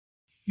have,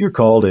 you're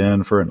called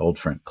in for an old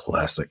friend,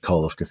 classic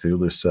Call of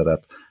Cthulhu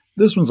setup.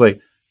 This one's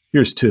like,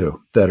 here's two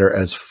that are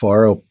as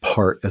far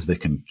apart as they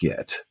can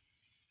get,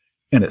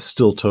 and it's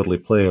still totally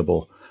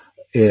playable.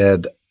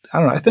 And I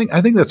don't know,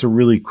 I think that's a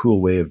really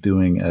cool way of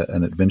doing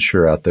an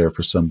adventure out there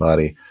for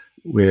somebody,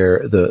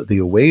 where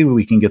the way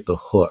we can get the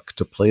hook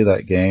to play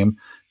that game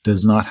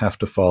does not have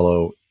to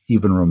follow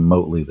even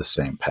remotely the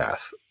same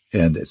path,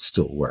 and it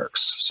still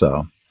works.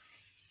 So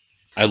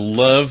I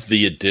love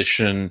the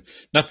addition,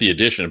 not the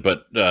addition,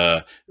 but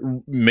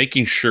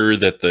making sure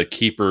that the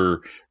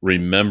keeper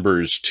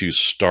remembers to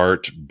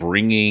start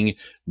bringing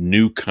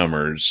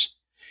newcomers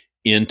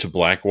into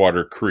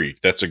Blackwater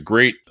Creek. That's a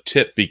great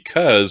tip,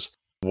 because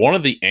one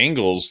of the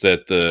angles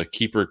that the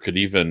keeper could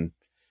even,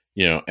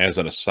 as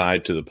an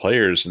aside to the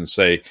players and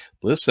say,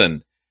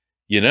 listen,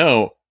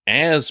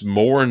 as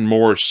more and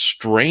more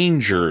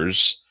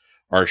strangers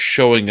are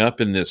showing up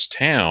in this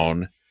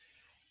town,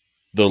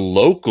 the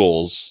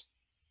locals,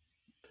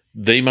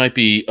 they might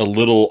be a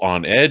little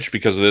on edge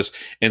because of this.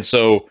 And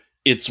so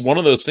it's one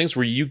of those things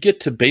where you get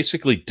to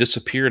basically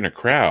disappear in a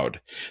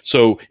crowd.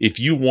 So if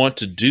you want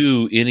to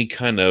do any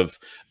kind of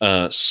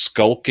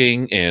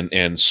skulking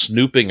and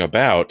snooping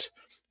about,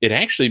 it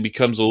actually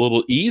becomes a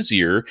little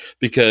easier,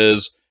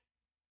 because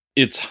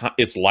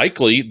it's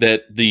likely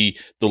that the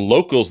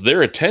locals,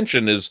 their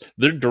attention is,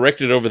 they're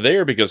directed over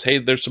there because, hey,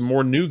 there's some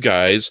more new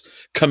guys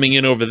coming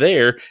in over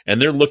there, and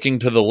they're looking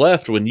to the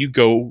left when you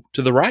go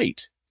to the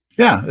right.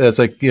 yeah, it's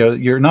like,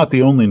 you're not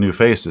the only new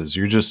faces.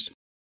 You're just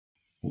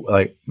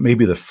like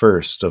maybe the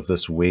first of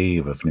this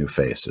wave of new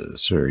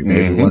faces, or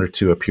maybe one or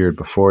two appeared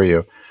before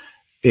you.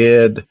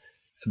 And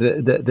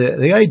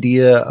the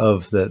idea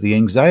of the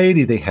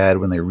anxiety they had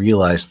when they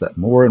realized that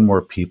more and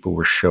more people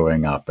were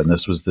showing up, and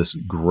this was this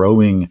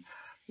growing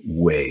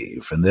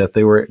wave, and that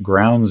they were at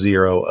ground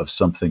zero of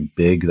something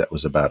big that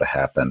was about to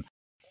happen,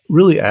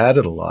 really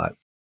added a lot.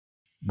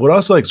 What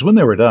also, like, is when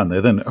they were done,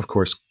 they then of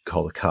course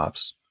call the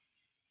cops.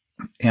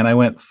 And I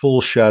went full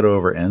Shadow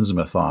over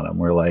Innsmouth on them,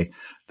 where like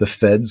the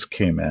feds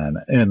came in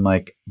and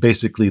like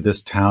basically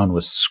this town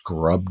was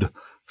scrubbed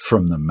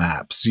from the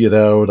maps,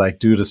 like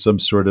due to some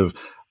sort of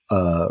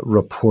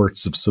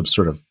reports of some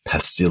sort of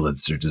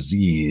pestilence or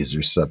disease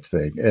or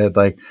something. And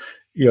like,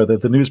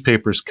 the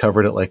newspapers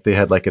covered it like they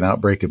had like an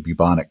outbreak of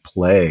bubonic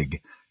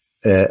plague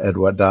and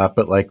whatnot.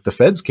 But like the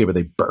feds came and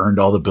they burned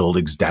all the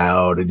buildings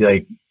down and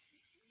like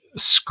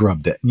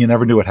scrubbed it. And you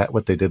never knew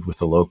what they did with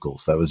the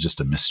locals. That was just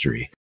a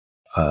mystery.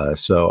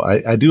 So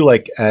I do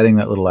like adding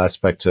that little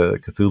aspect to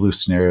Cthulhu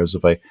scenarios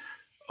of like,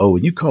 oh,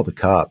 when you call the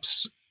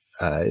cops,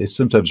 it's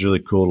sometimes really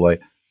cool to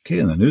like, okay,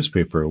 in the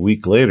newspaper a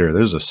week later,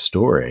 there's a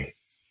story.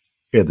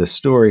 Yeah, the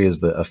story is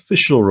the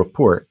official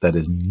report that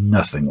is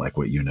nothing like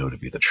what you know to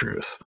be the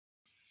truth.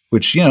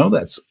 Which,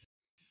 that's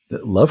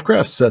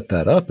Lovecraft set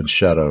that up in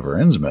Shadow over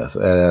Innsmouth.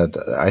 And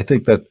I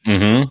think that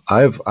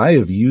I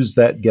have used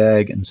that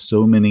gag in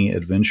so many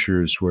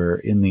adventures where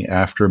in the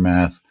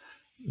aftermath,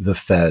 the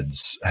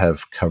feds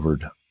have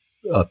covered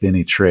up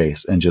any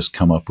trace and just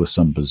come up with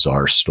some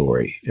bizarre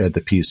story. The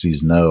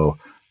PCs know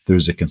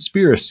there's a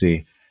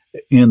conspiracy,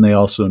 and they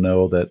also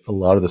know that a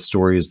lot of the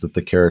stories that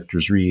the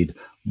characters read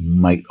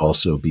might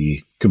also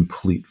be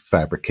complete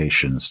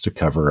fabrications to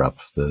cover up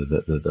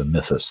the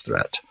mythos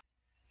threat.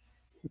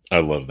 I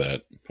love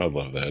that. I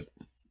love that.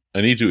 I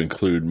need to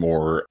include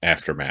more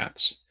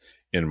aftermaths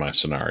in my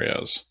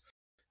scenarios,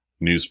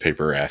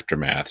 newspaper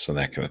aftermaths and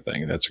that kind of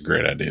thing. That's a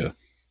great idea.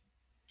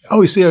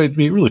 Oh, you see, it'd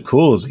be really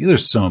cool.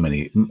 There's so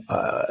many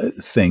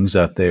things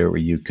out there where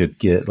you could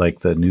get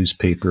like the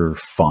newspaper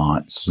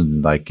fonts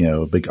and like,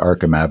 a big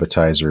Arkham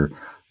Advertiser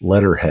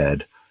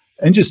letterhead,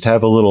 and just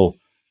have a little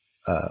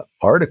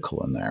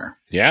article in there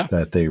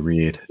that they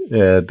read.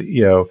 And,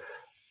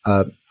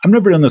 I've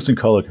never done this in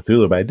Call of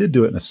Cthulhu, but I did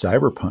do it in a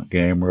Cyberpunk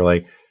game where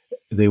like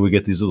they would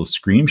get these little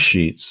scream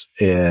sheets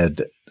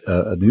and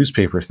a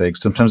newspaper thing.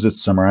 Sometimes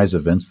it's summarize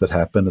events that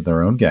happened in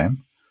their own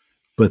game,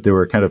 but they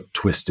were kind of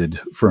twisted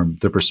from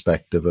the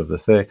perspective of the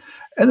thing.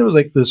 And there was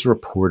like this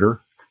reporter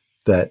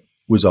that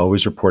was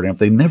always reporting up.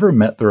 They never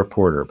met the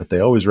reporter, but they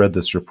always read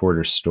this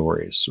reporter's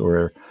stories.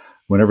 Or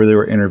whenever they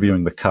were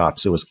interviewing the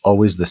cops, it was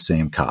always the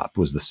same cop,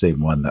 was the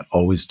same one that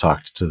always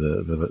talked to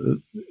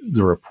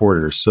the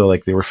reporters. So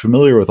like they were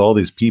familiar with all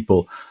these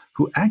people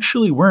who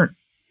actually weren't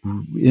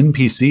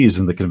NPCs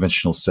in the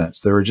conventional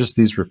sense. They were just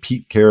these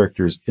repeat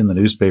characters in the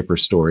newspaper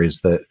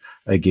stories that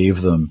I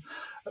gave them,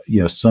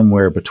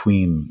 somewhere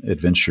between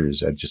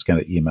adventures. I'd just kind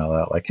of email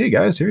out like, hey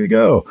guys, here you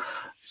go.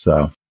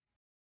 So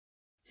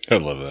I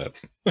love that.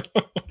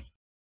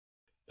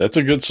 That's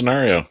a good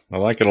scenario. I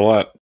like it a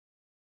lot.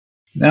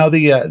 Now,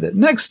 the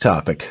next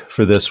topic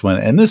for this one,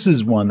 and this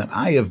is one that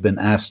I have been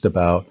asked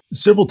about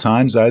several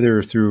times,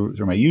 either through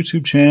my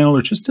YouTube channel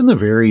or just in the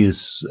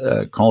various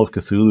Call of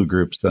Cthulhu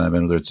groups that I'm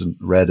in, whether it's in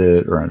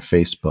Reddit or on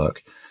Facebook.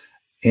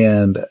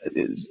 And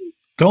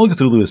Call of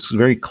Cthulhu is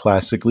very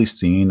classically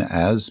seen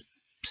as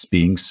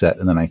being set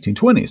in the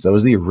 1920s. That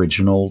was the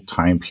original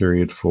time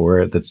period for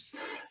it. That's,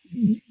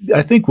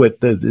 I think, what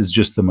is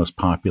just the most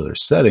popular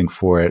setting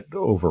for it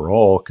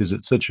overall, because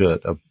it's such a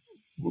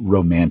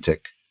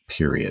romantic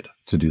period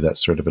to do that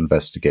sort of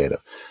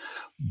investigative.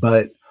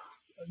 But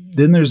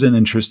then there's an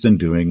interest in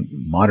doing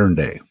modern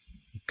day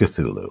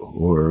Cthulhu,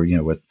 or, you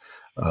know, what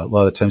a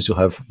lot of times you'll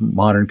have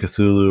modern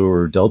Cthulhu,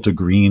 or Delta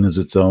Green is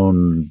its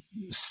own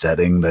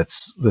setting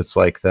that's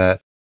like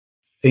that.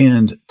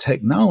 And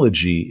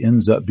technology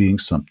ends up being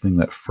something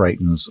that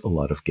frightens a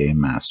lot of game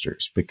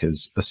masters,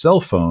 because a cell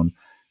phone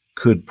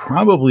could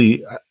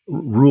probably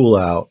rule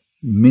out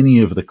many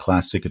of the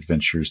classic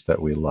adventures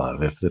that we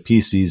love. If the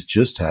PCs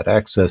just had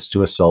access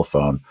to a cell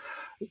phone,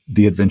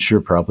 the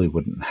adventure probably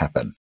wouldn't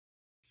happen.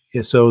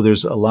 So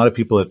there's a lot of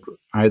people that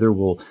either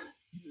will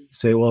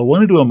say, well, I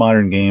want to do a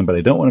modern game, but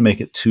I don't want to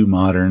make it too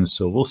modern,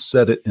 so we'll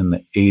set it in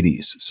the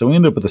 80s. So we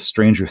end up with the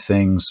Stranger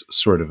Things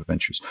sort of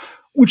adventures,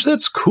 which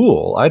that's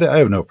cool. I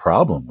have no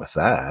problem with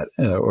that.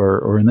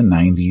 Or in the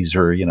 90s,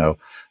 or, you know,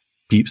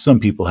 some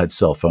people had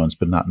cell phones,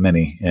 but not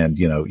many. And,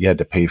 you know, you had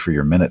to pay for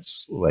your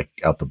minutes like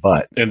out the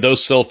butt. And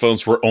those cell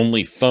phones were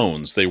only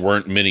phones. They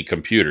weren't mini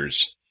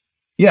computers.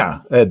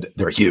 Yeah, and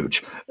they're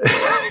huge.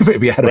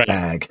 Maybe you had a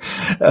bag.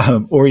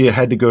 Or you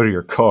had to go to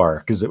your car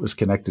because it was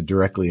connected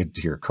directly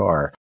into your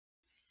car.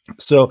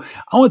 So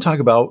I want to talk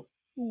about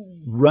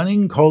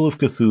running Call of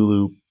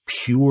Cthulhu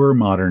pure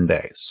modern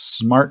day.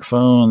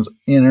 Smartphones,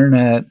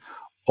 internet,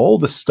 all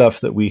the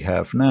stuff that we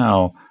have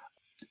now,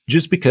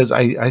 just because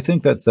I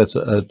think that that's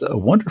a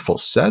wonderful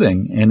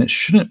setting, and it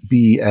shouldn't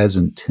be as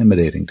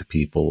intimidating to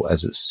people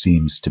as it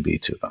seems to be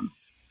to them.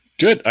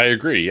 Good. I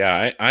agree.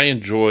 Yeah, I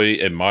enjoy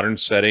a modern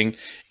setting,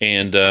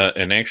 and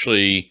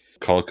actually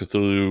Call of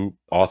Cthulhu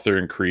author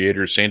and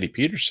creator Sandy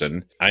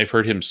Peterson, I've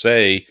heard him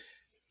say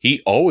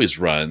he always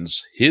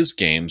runs his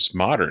games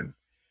modern.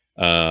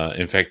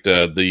 In fact,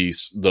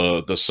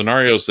 the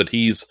scenarios that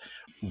he's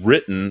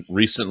written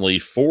recently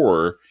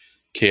for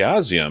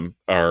Chaosium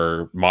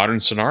are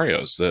modern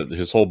scenarios.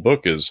 His whole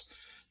book is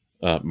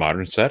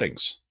modern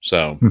settings.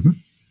 So,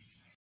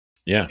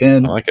 yeah,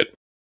 and I like it.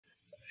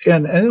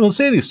 And well,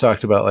 Sandy's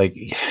talked about, like,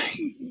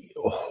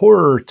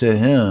 horror to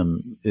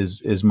him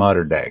is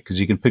modern day, because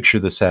you can picture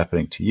this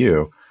happening to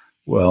you.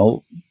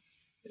 Well,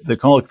 the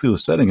Call of Cthulhu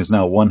setting is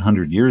now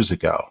 100 years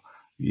ago.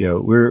 You know,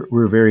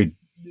 we're very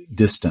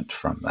distant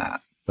from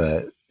that.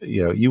 But,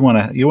 you know, you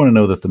want to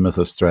know that the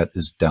Mythos threat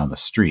is down the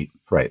street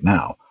right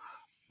now,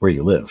 where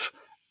you live,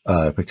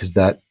 because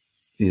that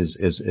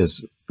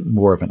is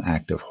more of an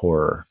act of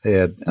horror.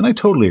 And I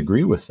totally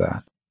agree with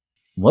that.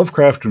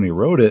 Lovecraft, when he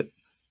wrote it,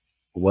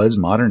 was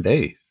modern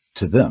day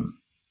to them.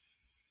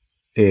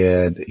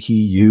 And he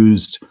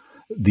used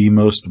the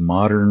most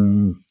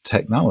modern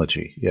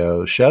technology. You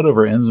know, Shadow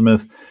over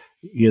Innsmouth,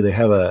 you know, they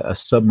have a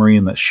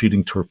submarine that's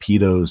shooting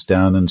torpedoes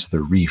down into the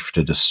reef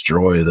to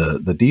destroy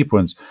the deep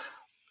ones.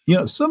 You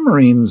know,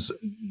 submarines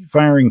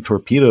firing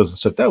torpedoes and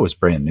stuff, that was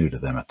brand new to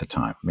them at the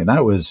time. I mean,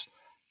 that was,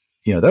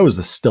 you know, that was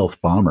the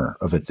stealth bomber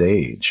of its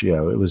age. You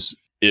know,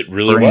 it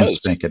really brand was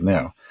spanking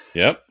new.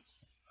 Yep.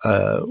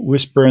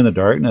 Whisper in the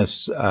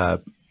Darkness,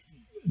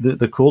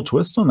 the cool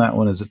twist on that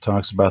one is it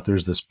talks about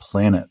there's this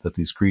planet that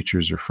these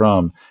creatures are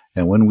from,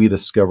 and when we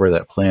discover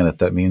that planet,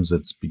 that means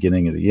it's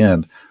beginning of the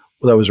end.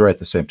 Well, that was right at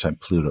the same time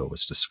Pluto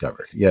was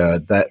discovered. Yeah,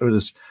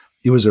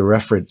 it was a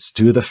reference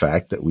to the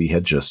fact that we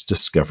had just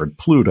discovered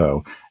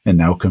Pluto, and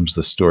now comes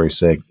the story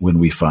saying, when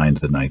we find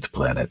the ninth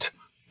planet,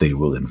 they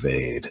will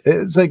invade.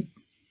 It's like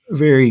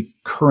very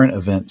current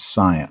event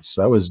science.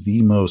 That was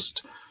the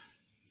most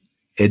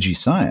edgy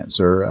science.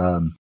 Or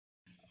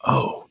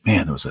oh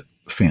man, there was a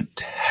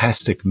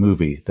fantastic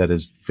movie that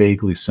is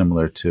vaguely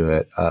similar to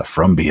it,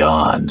 From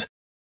Beyond.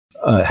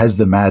 Has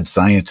the mad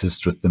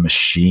scientist with the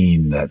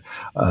machine that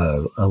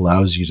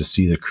allows you to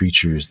see the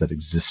creatures that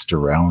exist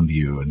around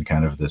you, and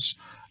kind of this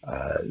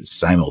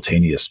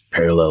simultaneous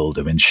parallel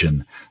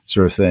dimension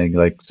sort of thing.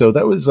 Like, so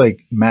that was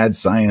like mad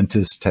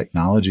scientist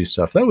technology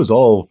stuff. That was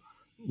all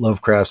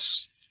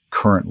Lovecraft's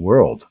current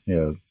world. You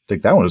know, I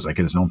think that one was like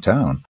in his own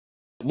town.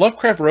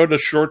 Lovecraft wrote a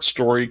short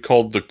story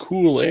called The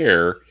Cool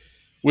Air,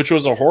 which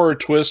was a horror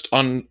twist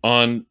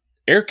on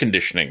air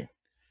conditioning.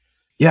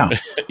 Yeah.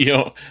 You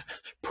know,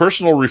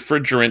 personal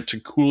refrigerant to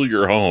cool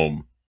your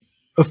home.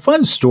 A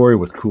fun story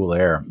with Cool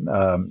Air.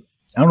 I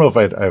don't know if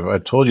I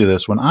told you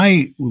this. When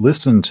I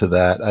listened to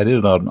that, I did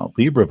it on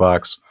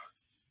LibriVox.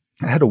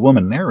 I had a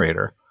woman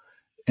narrator,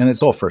 and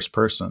it's all first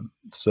person.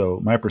 So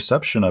my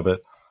perception of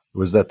it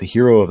was that the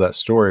hero of that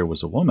story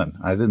was a woman.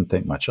 I didn't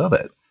think much of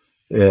it.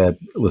 I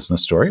listened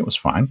to the story. It was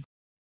fine.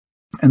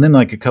 And then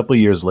like a couple of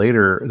years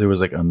later, there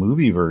was like a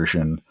movie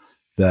version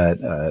that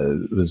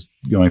was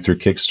going through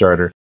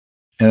Kickstarter.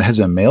 and it has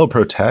a male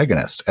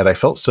protagonist. And I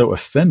felt so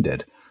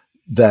offended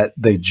that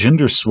they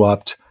gender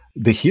swapped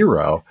the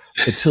hero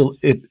until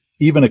it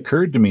even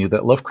occurred to me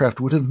that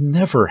Lovecraft would have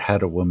never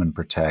had a woman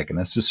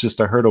protagonist. It's just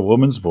I heard a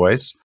woman's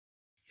voice,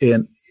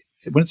 and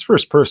when it's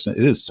first person,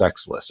 it is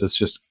sexless. It's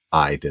just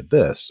I did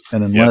this,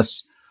 and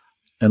unless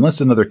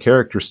another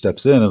character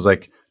steps in and is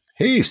like,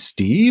 "Hey,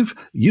 Steve,"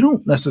 you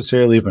don't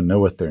necessarily even know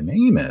what their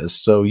name is,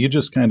 so you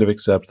just kind of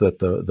accept that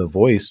the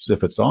voice,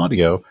 if it's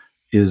audio,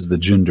 is the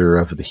gender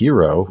of the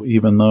hero,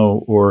 even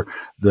though, or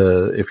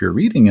if you're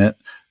reading it,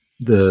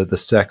 the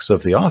sex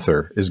of the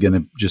author is going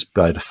to just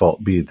by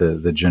default be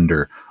the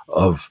gender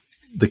of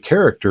the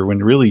character,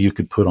 when really you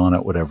could put on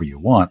it whatever you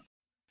want.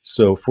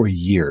 So for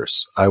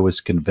years, I was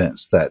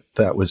convinced that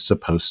that was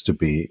supposed to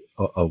be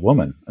a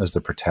woman as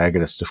the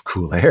protagonist of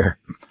Cool Air.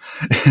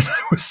 And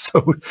I was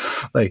so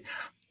like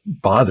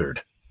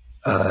bothered.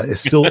 It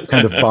still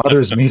kind of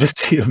bothers me to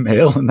see a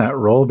male in that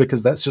role,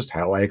 because that's just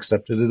how I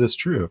accepted it as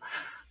true.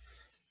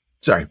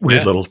 Sorry,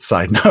 weird little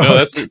side note. No,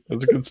 that's a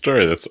good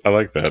story. I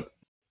like that.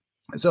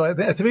 So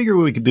I figure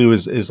what we could do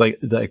is like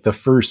the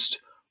first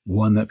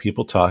one that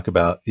people talk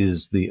about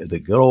is the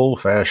good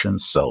old fashioned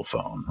cell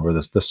phone, or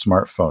the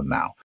smartphone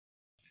now.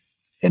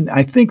 And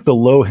I think the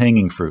low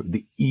hanging fruit,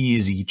 the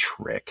easy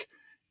trick,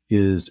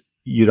 is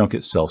you don't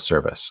get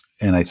self-service.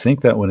 And I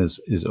think that one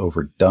is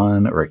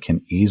overdone, or it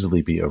can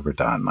easily be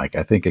overdone. Like,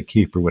 I think a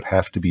keeper would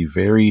have to be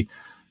very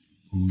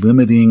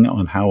limiting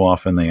on how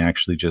often they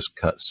actually just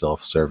cut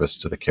self-service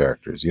to the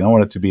characters. You don't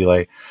want it to be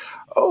like,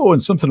 oh,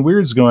 and something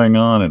weird's going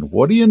on, and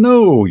what do you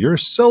know? Your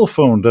cell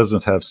phone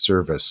doesn't have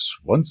service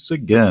once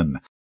again.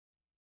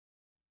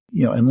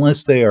 You know,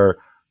 unless they are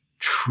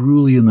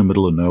truly in the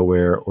middle of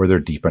nowhere or they're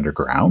deep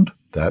underground,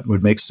 that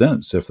would make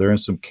sense. If they're in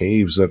some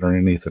caves that are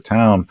underneath the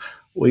town,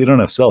 well, you don't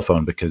have cell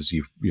phone because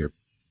you're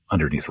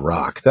underneath a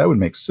rock. That would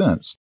make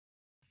sense.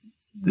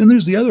 Then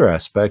there's the other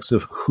aspects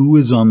of who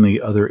is on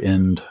the other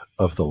end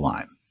of the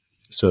line.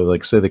 So,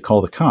 like, say they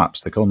call the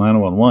cops, they call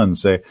 911,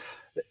 say,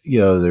 you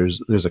know, there's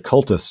a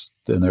cultist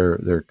and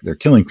they're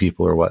killing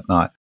people or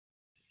whatnot.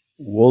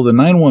 Well, the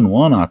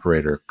 911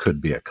 operator could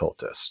be a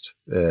cultist.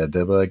 They'll be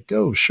like,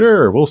 oh,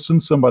 sure, we'll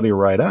send somebody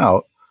right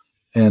out.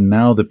 And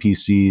now the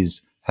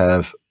PCs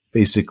have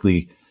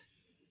basically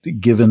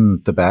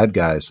given the bad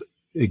guys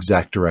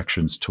exact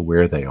directions to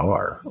where they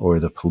are, or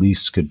the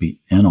police could be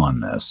in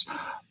on this.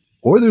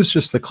 Or there's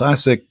just the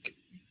classic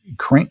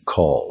crank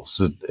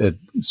calls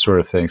sort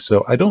of thing.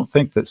 So I don't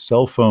think that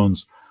cell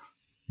phones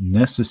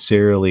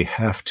necessarily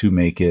have to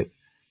make it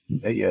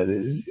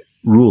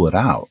rule it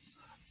out,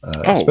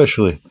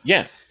 especially.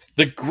 Yeah.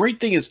 The great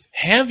thing is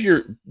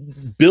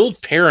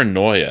build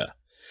paranoia.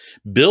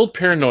 Build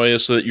paranoia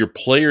so that your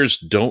players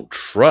don't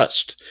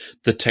trust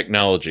the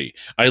technology.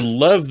 I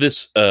love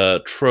this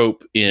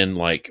trope in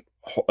like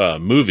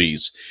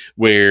movies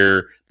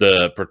where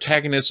the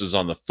protagonist is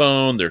on the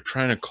phone, they're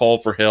trying to call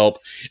for help,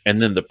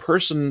 and then the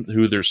person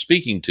who they're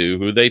speaking to,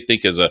 who they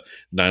think is a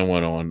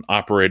 911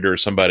 operator or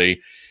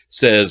somebody,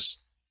 says,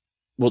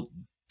 well,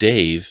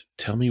 Dave,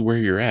 tell me where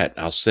you're at.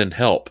 I'll send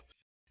help.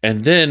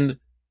 And then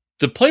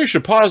the player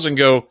should pause and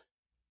go,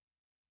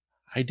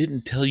 I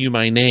didn't tell you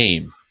my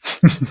name.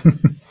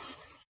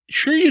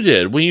 Sure you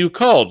did when you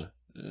called.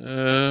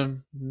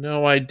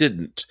 No, I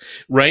didn't.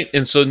 Right?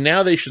 And so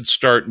now they should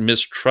start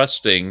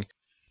mistrusting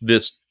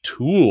this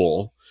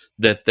tool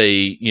that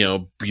they,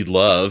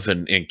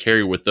 beloved and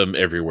carry with them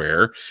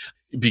everywhere,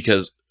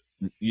 because,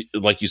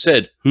 like you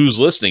said, who's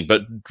listening?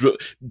 But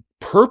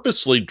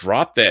purposely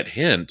drop that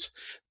hint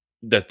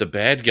that the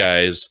bad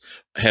guys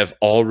have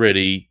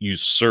already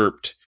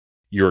usurped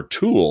your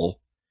tool,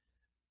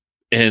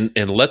 and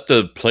let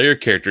the player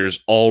characters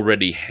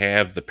already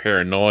have the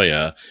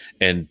paranoia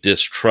and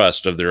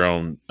distrust of their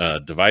own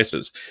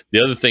devices.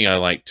 The other thing I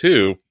like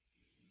too,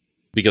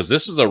 because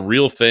this is a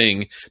real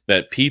thing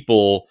that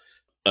people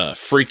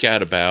freak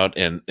out about,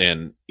 and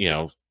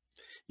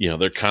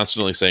they're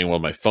constantly saying, well,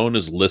 my phone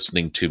is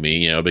listening to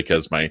me,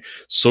 because my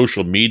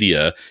social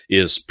media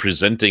is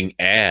presenting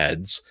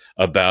ads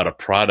about a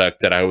product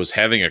that I was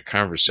having a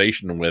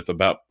conversation with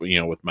about,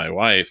 with my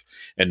wife.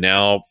 And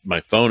now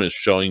my phone is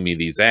showing me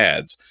these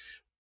ads.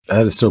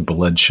 That is so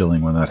blood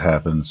chilling when that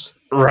happens.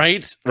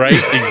 Right.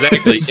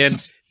 Exactly.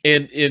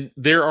 And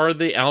there are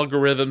the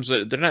algorithms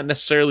that they're not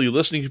necessarily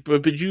listening to,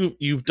 but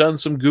you've done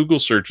some Google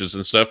searches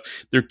and stuff.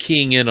 They're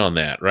keying in on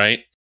that. Right.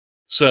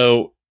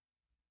 So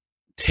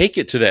take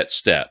it to that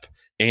step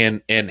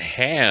and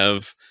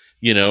have,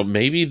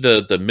 maybe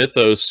the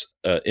mythos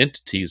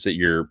entities that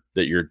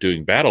you're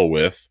doing battle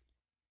with,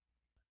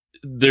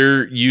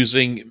 they're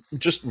using,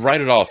 just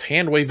write it off,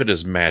 hand wave it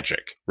as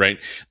magic, right?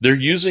 They're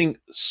using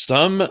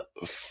some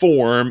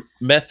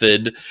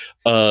method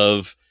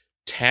of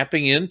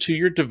tapping into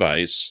your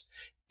device,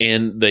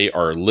 and they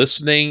are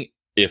listening,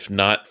 if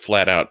not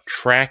flat out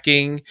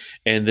tracking,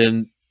 and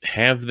then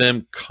have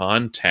them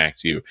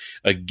contact you.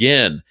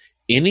 Again,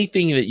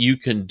 anything that you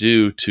can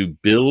do to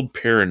build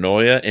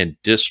paranoia and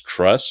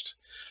distrust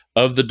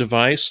of the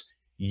device,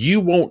 you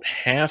won't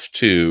have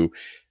to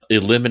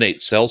eliminate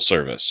cell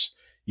service.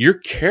 Your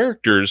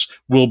characters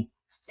will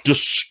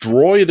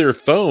destroy their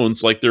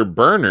phones like they're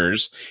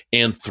burners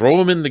and throw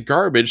them in the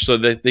garbage so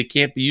that they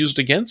can't be used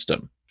against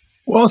them.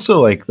 Well, also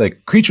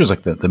like creatures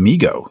like the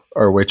Migo,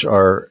 or which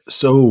are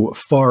so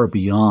far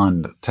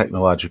beyond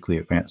technologically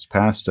advanced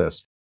past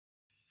us.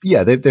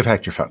 Yeah, they've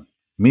hacked your phone.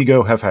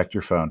 Migo have hacked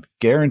your phone,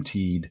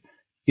 guaranteed.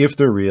 If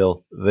they're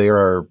real, they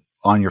are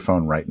on your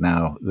phone right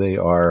now. They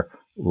are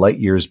light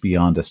years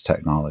beyond us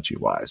technology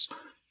wise.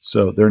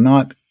 So they're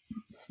not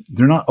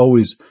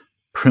always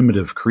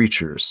primitive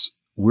creatures.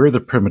 We're the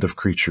primitive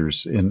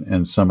creatures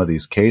in some of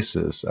these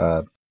cases.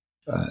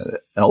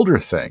 Elder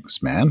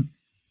things, man,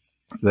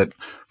 that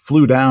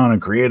flew down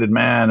and created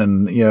man,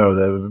 and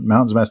the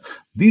mountains of mass.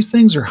 These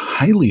things are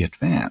highly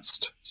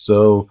advanced.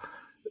 So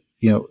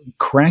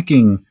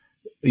cracking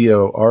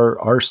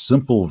our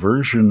simple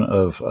version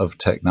of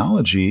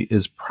technology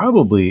is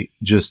probably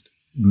just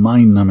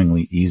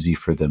mind-numbingly easy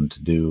for them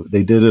to do.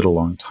 They did it a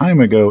long time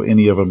ago,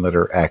 any of them that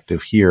are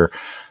active here.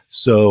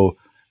 So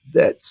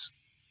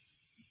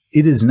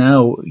it is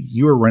now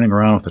you are running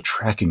around with a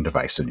tracking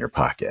device in your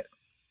pocket.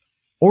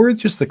 Or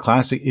it's just the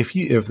classic, if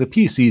the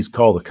PCs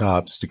call the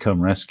cops to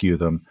come rescue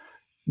them,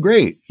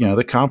 great.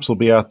 The cops will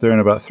be out there in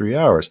about 3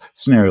 hours.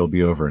 Scenario will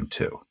be over in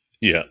 2.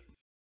 Yeah.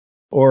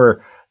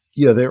 Or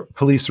the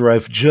police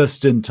arrive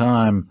just in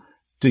time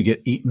to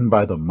get eaten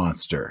by the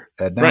monster.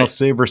 And now,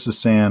 Say versus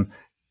San,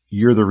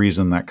 you're the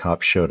reason that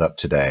cop showed up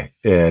today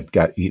and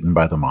got eaten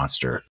by the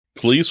monster.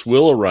 Police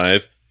will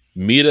arrive,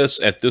 meet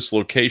us at this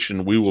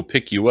location, we will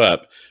pick you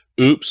up.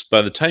 Oops,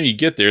 by the time you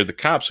get there, the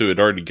cops who had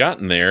already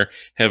gotten there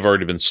have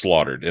already been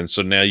slaughtered. And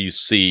so now you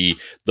see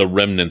the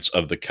remnants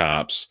of the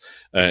cops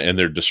and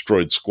their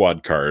destroyed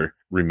squad car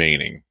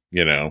remaining,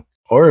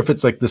 Or if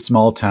it's like the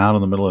small town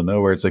in the middle of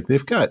nowhere, it's like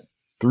they've got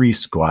 3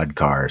 squad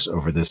cars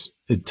over this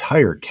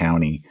entire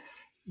county.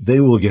 They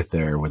will get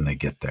there when they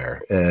get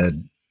there,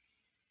 and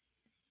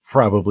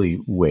probably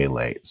way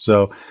late.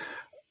 So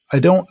I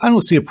don't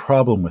see a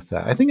problem with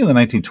that. I think in the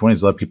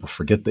 1920s, a lot of people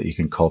forget that you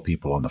can call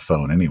people on the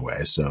phone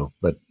anyway. So,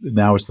 but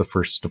now it's the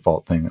first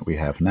default thing that we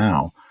have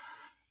now.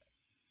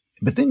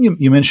 But then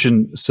you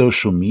mentioned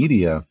social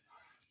media.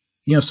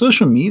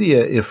 Social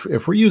media,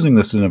 if we're using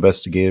this in an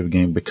investigative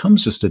game,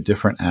 becomes just a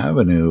different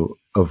avenue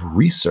of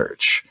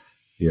research.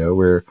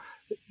 Where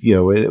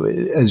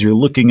as you're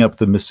looking up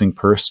the missing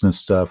person and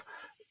stuff,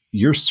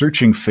 you're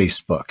searching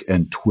Facebook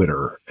and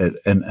Twitter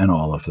and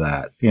all of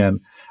that. And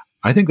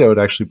I think that would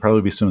actually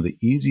probably be some of the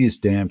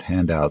easiest damned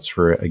handouts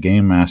for a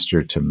game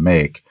master to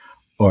make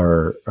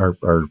are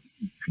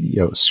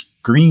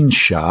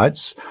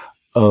screenshots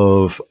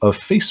of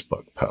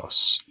Facebook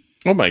posts.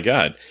 Oh my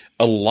God.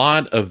 A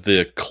lot of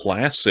the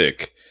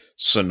classic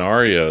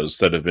scenarios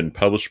that have been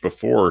published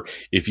before,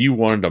 if you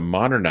wanted to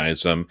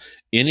modernize them,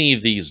 any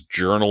of these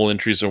journal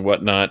entries and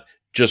whatnot,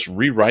 just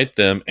rewrite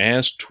them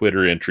as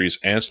Twitter entries,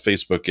 as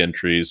Facebook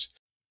entries,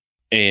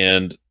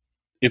 and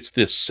it's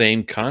the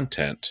same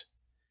content.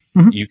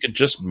 Mm-hmm. You could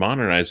just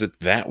modernize it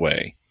that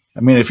way. I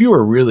mean, if you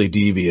were really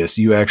devious,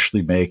 you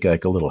actually make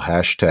like a little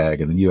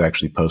hashtag and then you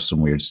actually post some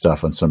weird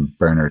stuff on some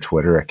burner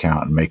Twitter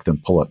account and make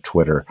them pull up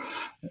Twitter.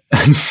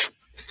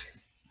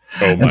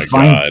 Oh my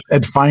God.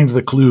 And find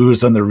the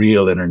clues on the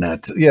real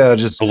internet. Yeah,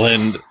 just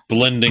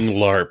blending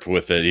LARP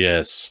with it,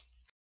 yes.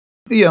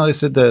 They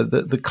said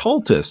the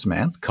cultists,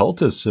 man.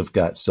 Cultists have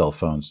got cell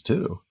phones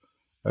too.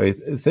 Right?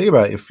 Think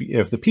about it,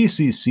 if the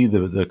PCs see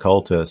the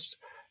cultist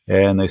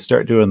and they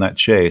start doing that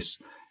chase,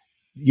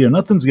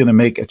 nothing's going to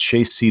make a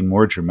chase scene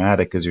more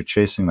dramatic as you're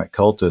chasing that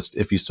cultist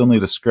if you suddenly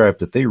describe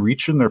that they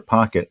reach in their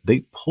pocket,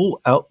 they pull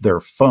out their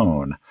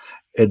phone,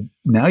 and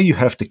now you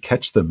have to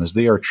catch them as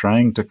they are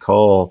trying to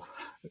call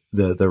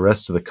the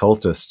rest of the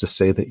cultists to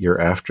say that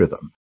you're after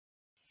them.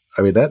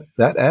 I mean,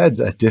 that adds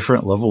a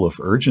different level of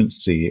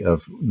urgency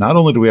of not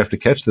only do we have to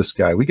catch this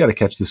guy, we got to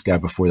catch this guy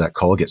before that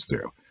call gets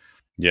through.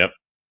 Yep.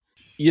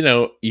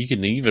 You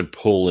can even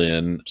pull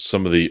in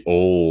some of the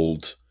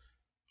old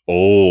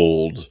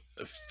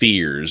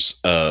fears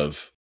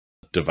of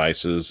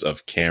devices,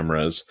 of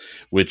cameras,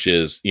 which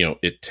is,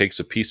 it takes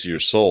a piece of your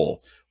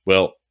soul.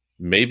 Well,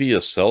 maybe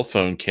a cell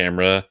phone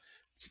camera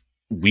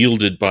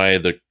wielded by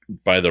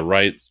the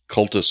right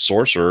cultist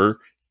sorcerer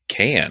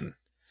can,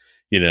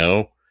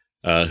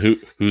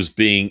 who's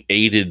being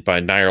aided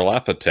by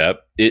Nyarlathotep,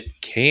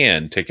 it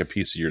can take a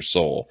piece of your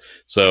soul.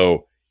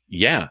 So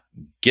yeah,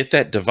 get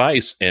that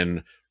device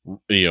and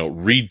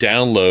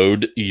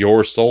re-download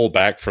your soul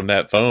back from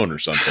that phone or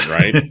something,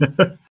 right?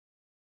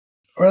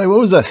 Or like, what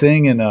was that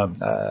thing in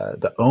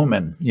The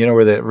Omen?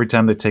 Where every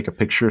time they take a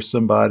picture of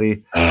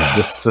somebody,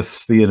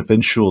 the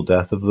eventual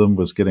death of them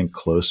was getting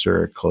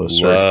closer and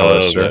closer and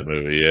closer. That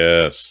movie,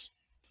 yes.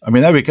 I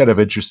mean, that'd be kind of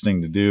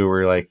interesting to do.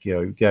 Where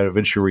you've got an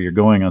adventure where you're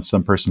going on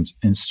some person's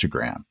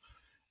Instagram,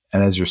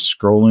 and as you're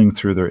scrolling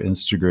through their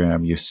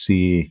Instagram, you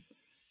see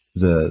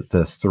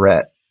the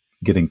threat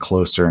getting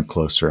closer and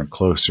closer and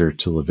closer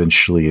till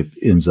eventually it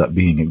ends up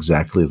being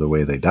exactly the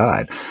way they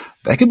died.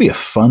 That could be a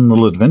fun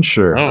little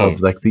adventure Oh,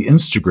 of like the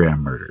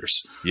Instagram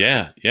murders.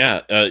 yeah,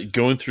 yeah.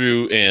 Going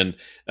through and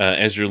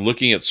as you're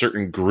looking at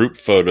certain group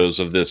photos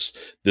of this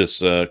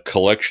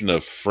collection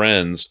of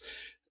friends,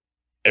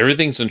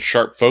 everything's in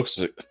sharp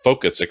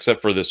focus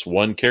except for this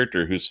one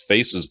character whose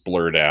face is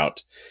blurred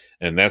out,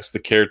 and that's the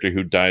character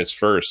who dies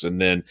first.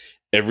 And then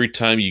every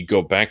time you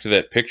go back to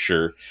that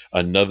picture,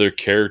 another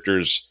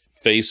character's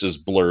face is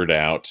blurred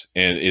out,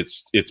 and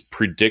it's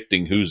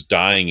predicting who's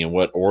dying in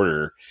what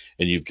order,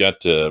 and you've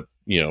got to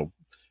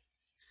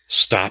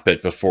stop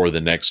it before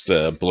the next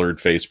blurred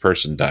face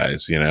person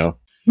dies. Yeah.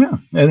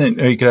 And then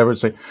you could have it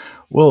say,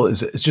 well,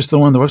 it's just the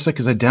one on the website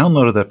because I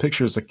downloaded that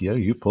picture. It's like, yeah,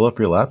 you pull up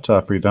your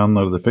laptop or you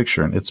downloaded the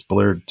picture and it's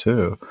blurred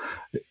too.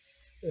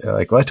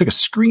 Like, well, I took a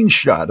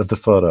screenshot of the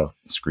photo.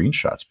 The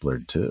screenshot's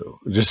blurred too.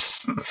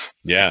 Just,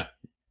 Yeah.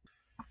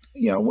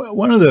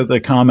 One of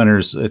the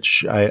commenters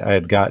that I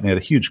had gotten had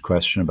a huge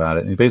question about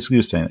it. And he basically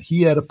was saying that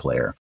he had a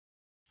player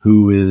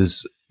who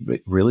is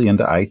really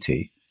into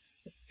IT.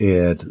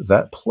 And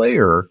that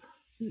player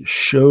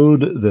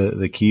showed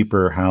the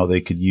keeper how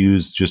they could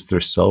use just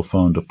their cell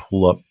phone to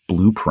pull up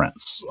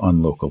blueprints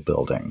on local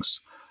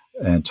buildings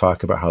and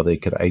talk about how they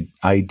could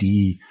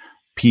ID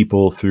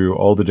people through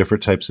all the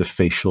different types of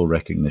facial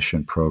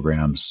recognition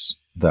programs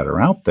that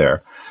are out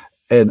there.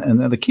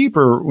 And the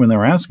keeper, when they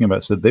were asking about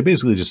it, said they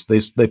basically just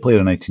they played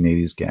a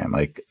 1980s game.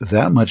 Like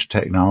that much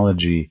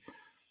technology,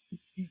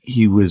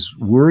 he was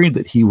worried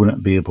that he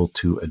wouldn't be able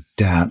to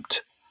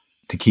adapt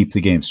to keep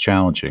the games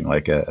challenging.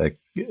 Like a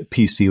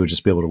PC would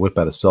just be able to whip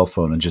out a cell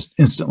phone and just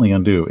instantly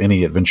undo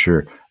any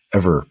adventure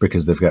ever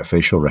because they've got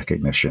facial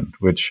recognition,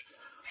 which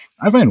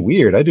I find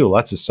weird. I do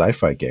lots of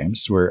sci-fi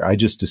games where I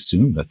just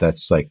assume that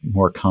that's like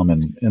more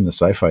common in the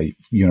sci-fi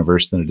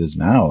universe than it is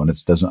now, and it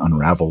doesn't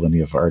unravel any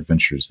of our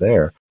adventures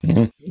there.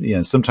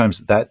 Mm-hmm. Sometimes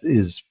that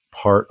is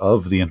part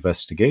of the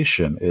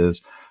investigation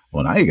is,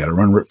 well, now you got to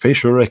run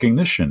facial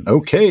recognition.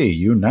 Okay,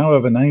 you now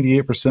have a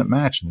 98%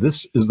 match.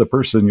 This is the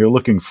person you're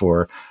looking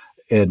for.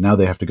 And now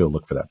they have to go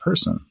look for that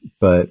person.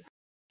 But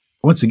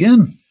once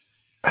again,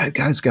 bad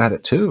guys got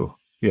it too.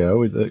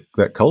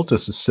 That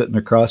cultist is sitting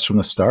across from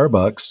the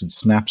Starbucks and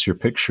snaps your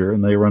picture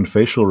and they run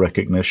facial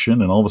recognition.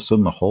 And all of a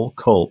sudden the whole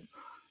cult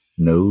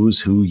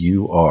knows who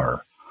you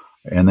are.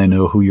 And they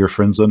know who your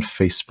friends on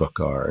Facebook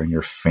are and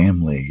your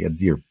family and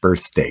your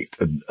birth date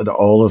and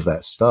all of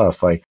that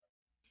stuff.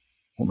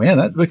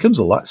 That becomes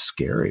a lot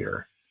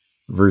scarier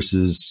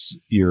versus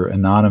your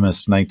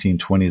anonymous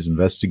 1920s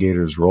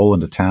investigators roll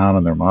into town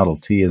on their Model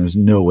T, and there's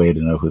no way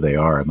to know who they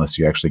are unless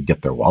you actually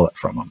get their wallet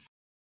from them.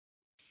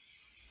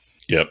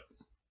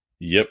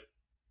 Yep.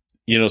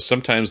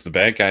 Sometimes the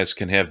bad guys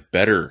can have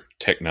better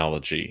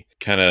technology.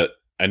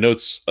 I know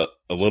it's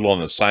a little on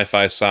the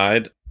sci-fi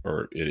side,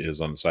 or it is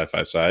on the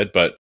sci-fi side,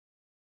 but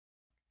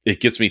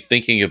it gets me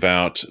thinking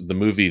about the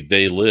movie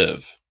They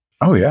Live.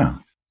 Oh, yeah.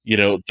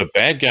 The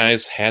bad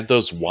guys had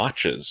those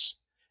watches,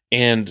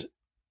 and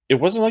it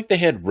wasn't like they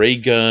had ray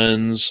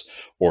guns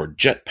or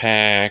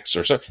jetpacks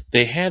or something.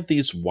 They had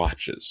these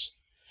watches,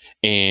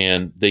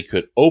 and they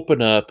could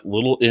open up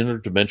little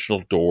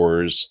interdimensional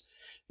doors,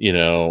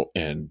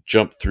 and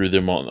jump through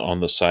them on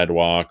the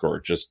sidewalk or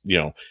just,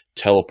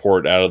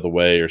 teleport out of the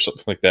way or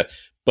something like that.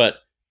 But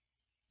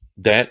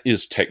that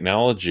is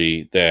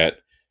technology that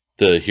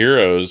the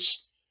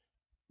heroes,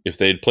 if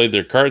they'd played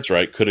their cards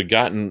right, could have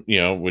gotten,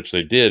 which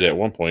they did at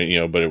one point,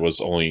 but it was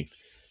only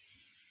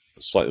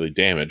slightly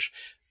damaged.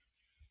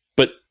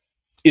 But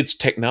it's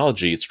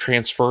technology, it's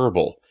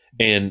transferable,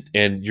 and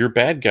your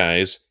bad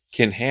guys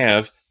can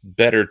have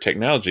better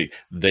technology.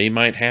 They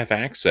might have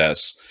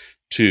access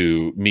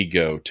to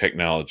MiGo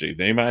technology.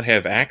 They might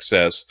have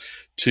access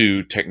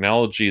to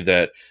technology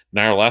that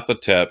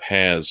Nyarlathotep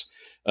has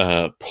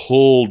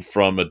pulled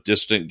from a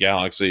distant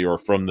galaxy or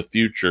from the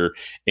future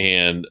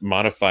and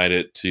modified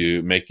it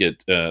to make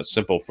it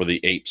simple for the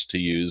apes to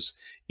use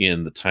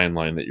in the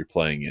timeline that you're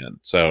playing in.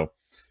 So,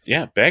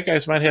 yeah, bad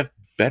guys might have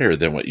better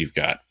than what you've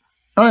got.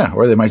 Oh, yeah.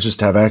 Or they might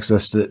just have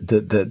access to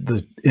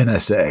the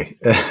NSA.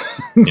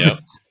 Yeah.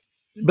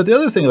 But the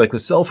other thing, like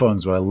with cell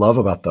phones, what I love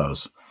about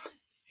those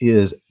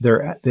is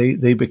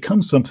they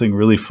become something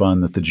really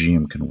fun that the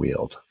GM can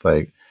wield.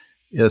 Like,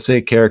 say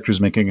a character's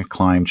making a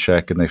climb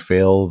check and they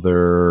fail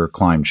their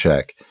climb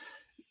check.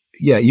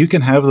 Yeah, you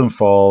can have them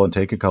fall and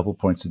take a couple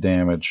points of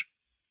damage.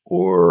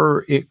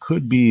 Or it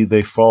could be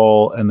they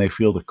fall and they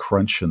feel the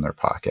crunch in their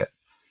pocket.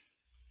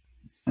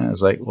 And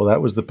it's like, well,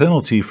 that was the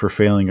penalty for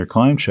failing your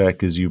climb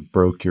check is you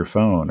broke your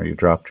phone or you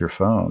dropped your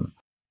phone.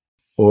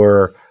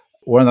 Or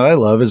one that I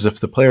love is if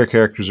the player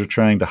characters are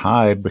trying to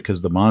hide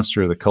because the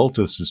monster or the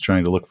cultist is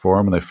trying to look for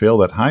them and they fail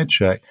that hide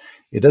check,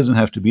 it doesn't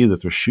have to be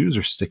that their shoes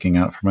are sticking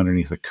out from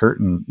underneath a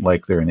curtain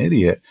like they're an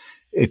idiot.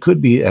 It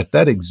could be at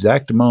that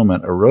exact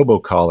moment, a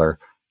robocaller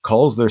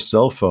calls their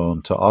cell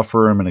phone to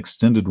offer them an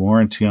extended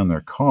warranty on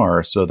their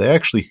car. So they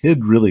actually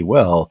hid really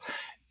well,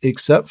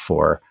 except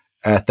for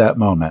at that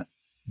moment,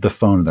 the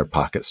phone in their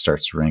pocket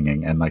starts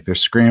ringing and like they're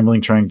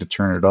scrambling, trying to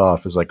turn it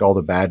off. Is like all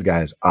the bad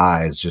guys'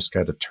 eyes just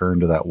kind of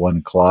turn to that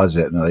one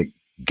closet and they're like,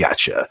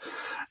 gotcha.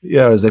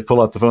 Yeah. As they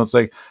pull out the phone, it's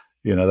like,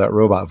 that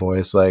robot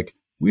voice, like,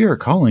 we are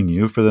calling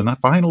you for the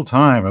final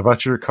time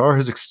about your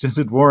car's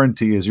extended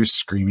warranty as you're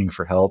screaming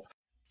for help.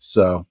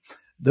 So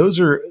those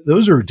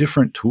are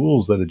different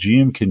tools that a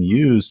GM can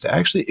use to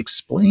actually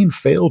explain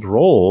failed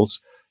roles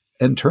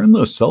and turn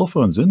those cell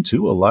phones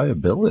into a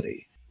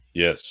liability.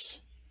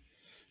 Yes.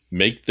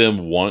 Make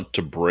them want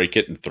to break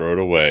it and throw it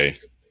away.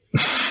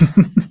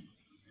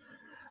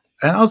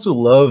 I also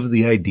love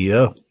the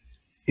idea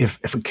if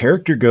a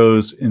character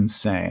goes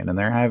insane and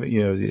they're having,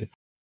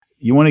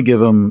 you want to give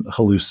them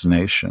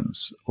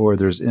hallucinations, or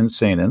there's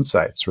insane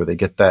insights where they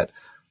get that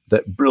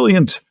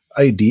brilliant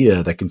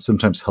idea that can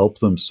sometimes help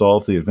them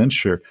solve the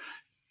adventure,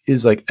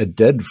 is like a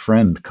dead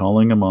friend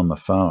calling them on the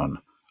phone,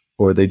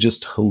 or they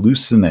just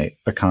hallucinate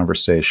a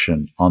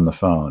conversation on the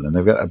phone and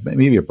they've got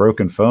maybe a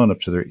broken phone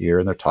up to their ear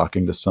and they're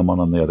talking to someone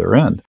on the other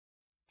end.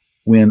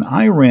 When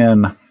I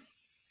ran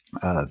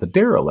the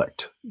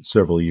Derelict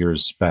several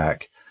years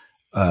back,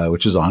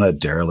 which is on a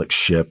derelict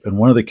ship, and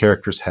one of the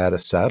characters had a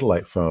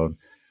satellite phone.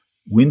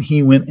 When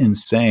he went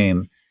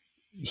insane,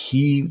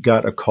 he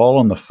got a call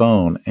on the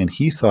phone and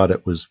he thought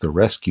it was the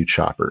rescue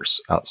choppers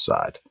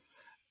outside.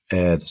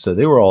 And so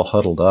they were all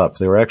huddled up.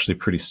 They were actually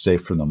pretty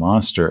safe from the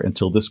monster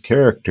until this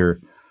character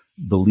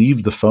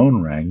believed the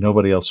phone rang.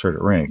 Nobody else heard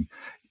it ring.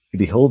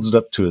 And he holds it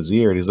up to his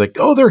ear and he's like,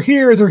 oh, they're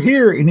here, they're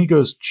here. And he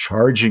goes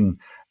charging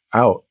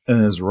out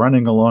and is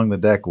running along the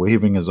deck,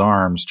 waving his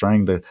arms,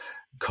 trying to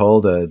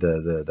call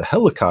the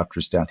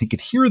helicopters down. He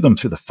could hear them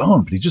through the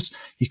phone, but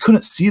he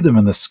couldn't see them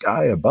in the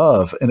sky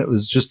above. And it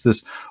was just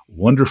this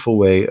wonderful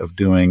way of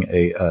doing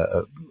a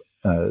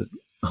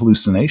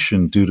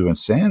hallucination due to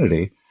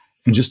insanity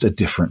and just a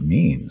different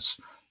means.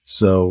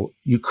 So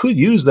you could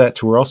use that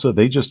to where also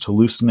they just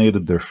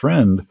hallucinated their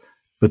friend,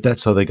 but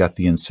that's how they got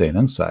the insane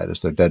insight,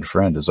 is their dead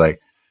friend is like,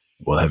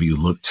 well, have you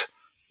looked,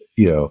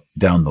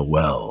 down the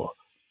well?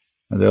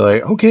 And they're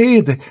like, okay,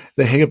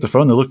 they hang up the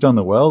phone, they look down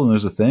the well and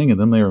there's a thing. And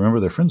then they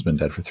remember their friend's been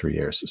dead for 3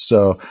 years.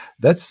 So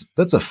that's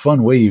a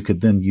fun way you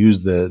could then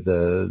use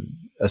a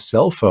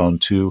cell phone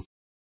to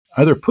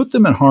either put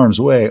them in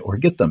harm's way or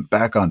get them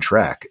back on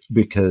track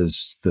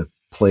because the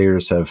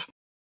players have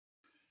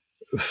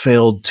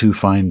failed to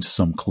find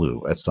some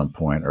clue at some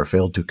point or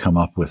failed to come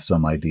up with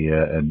some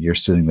idea. And you're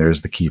sitting there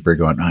as the keeper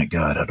going, my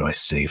God, how do I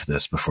save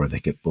this before they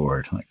get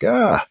bored? Like,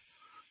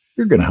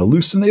 you're going to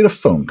hallucinate a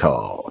phone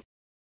call.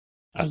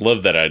 I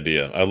love that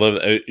idea. I love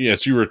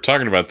yes, you were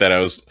talking about that. I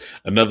was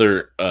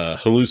another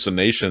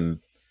hallucination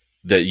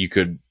that you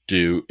could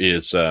do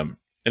is, and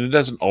it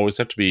doesn't always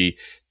have to be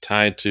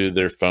tied to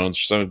their phones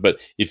or something, but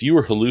if you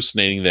were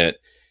hallucinating that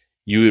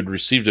you had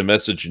received a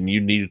message and you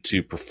needed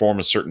to perform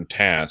a certain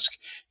task,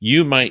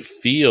 you might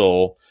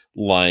feel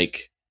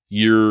like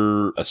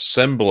you're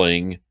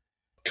assembling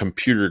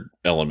computer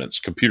elements,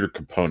 computer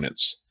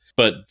components,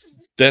 but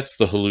that's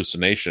the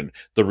hallucination.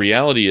 The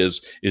reality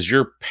is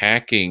you're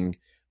packing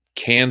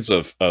cans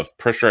of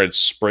pressurized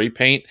spray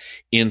paint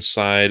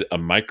inside a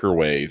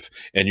microwave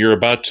and you're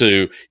about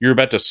to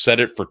set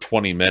it for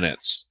 20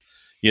 minutes,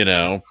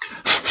 and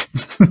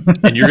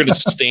you're going to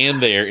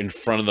stand there in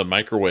front of the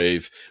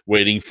microwave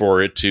waiting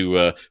for it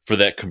to for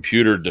that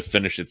computer to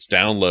finish its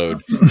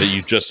download that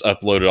you just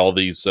uploaded all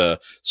these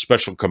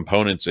special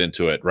components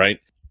into it, right?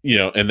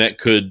 And that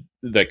could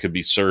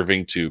be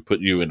serving to put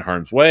you in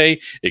harm's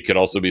way. It could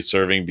also be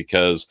serving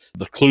because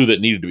the clue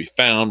that needed to be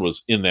found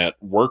was in that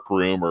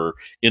workroom or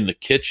in the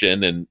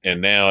kitchen.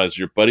 And now as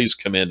your buddies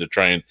come in to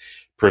try and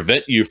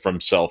prevent you from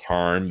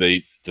self-harm,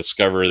 they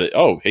discover that,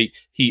 oh, hey,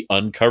 he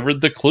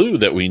uncovered the clue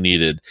that we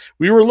needed.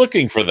 We were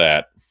looking for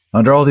that.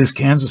 Under all these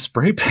cans of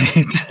spray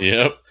paint.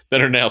 Yep.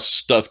 That are now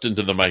stuffed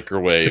into the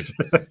microwave.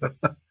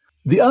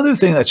 The other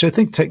thing that I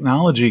think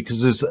technology,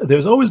 because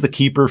there's always the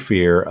keeper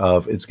fear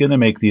of it's going to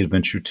make the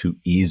adventure too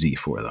easy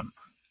for them.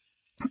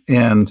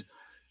 And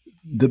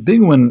the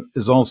big one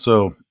is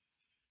also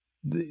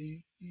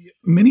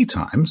many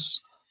times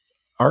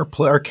our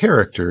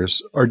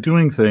characters are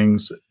doing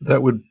things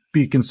that would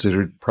be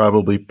considered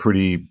probably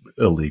pretty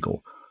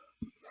illegal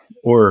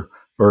or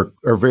are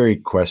very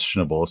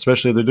questionable,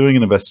 especially if they're doing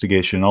an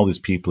investigation and all these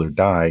people are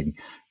dying.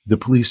 The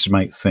police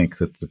might think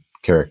that the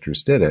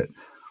characters did it.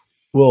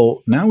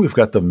 Well, now we've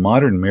got the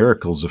modern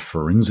miracles of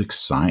forensic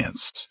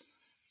science,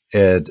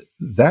 and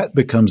that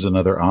becomes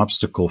another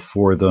obstacle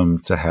for them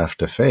to have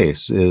to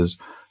face is,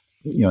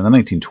 in the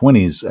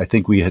 1920s, I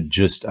think we had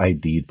just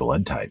ID'd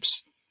blood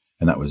types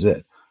and that was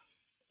it.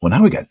 Well,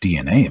 now we got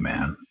DNA,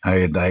 man.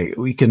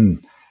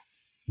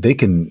 They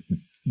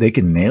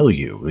can nail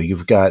you.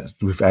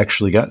 We've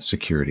actually got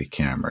security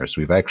cameras.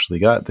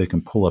 They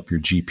can pull up your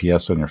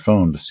GPS on your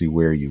phone to see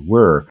where you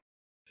were.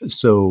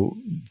 So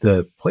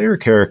the player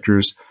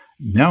characters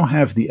now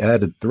have the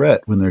added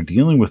threat when they're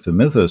dealing with the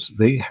mythos.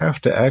 They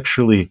have to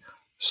actually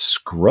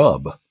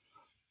scrub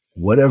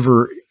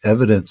whatever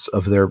evidence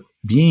of their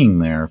being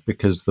there,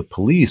 because the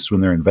police, when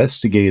they're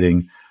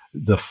investigating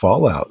the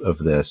fallout of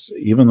this,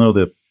 even though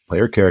the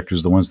player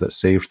characters, the ones that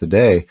saved the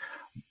day,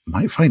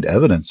 might find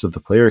evidence of the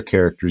player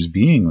characters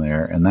being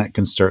there, and that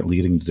can start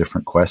leading to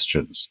different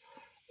questions.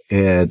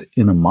 And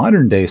in a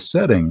modern day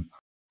setting,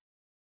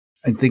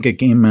 I think a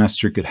game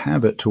master could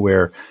have it to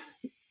where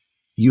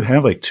you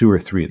have like 2 or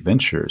 3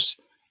 adventures,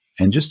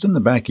 and just in the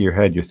back of your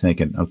head, you're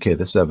thinking, okay,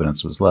 this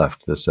evidence was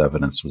left. This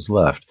evidence was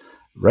left.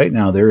 Right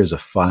now, there is a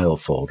file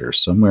folder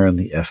somewhere in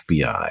the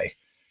FBI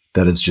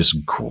that is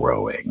just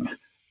growing.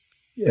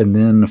 And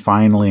then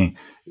finally,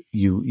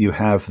 you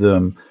have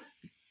them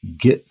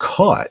get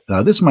caught.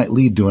 Now, this might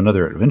lead to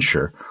another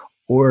adventure,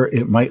 or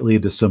it might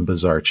lead to some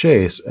bizarre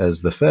chase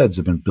as the feds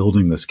have been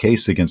building this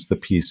case against the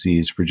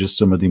PCs for just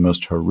some of the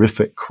most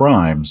horrific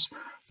crimes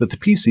that the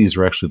PCs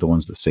are actually the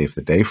ones that saved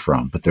the day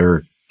from, but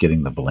they're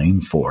getting the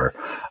blame for.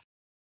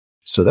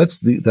 So that's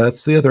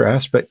the other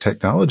aspect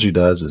technology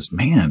does is,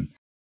 man,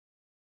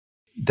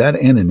 that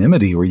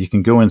anonymity where you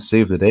can go and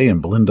save the day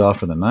and blend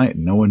off in the night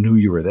and no one knew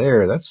you were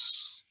there,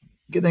 that's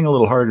getting a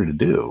little harder to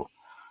do.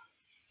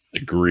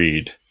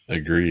 Agreed.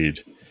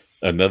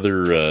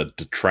 Another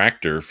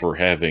detractor for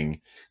having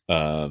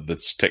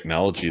this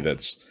technology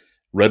that's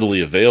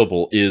readily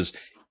available is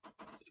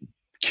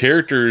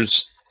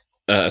characters,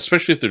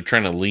 especially if they're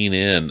trying to lean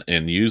in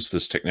and use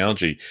this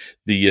technology,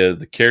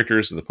 the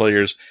characters, the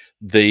players,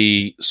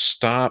 they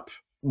stop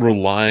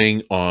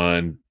relying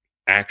on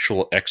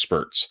actual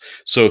experts.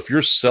 So if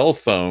your cell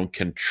phone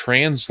can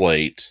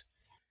translate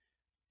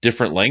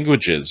different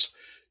languages,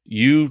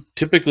 you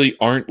typically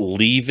aren't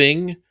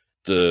leaving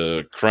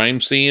the crime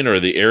scene or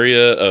the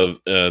area of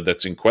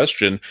that's in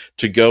question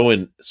to go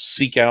and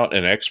seek out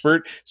an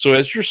expert. So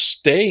as you're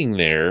staying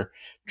there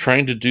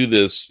trying to do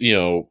this,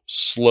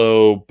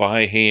 slow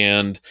by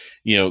hand,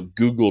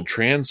 Google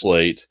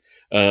Translate,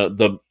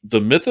 the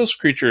mythos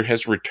creature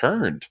has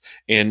returned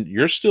and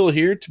you're still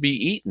here to be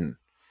eaten.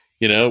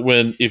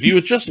 If you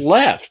had just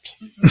left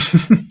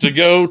to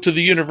go to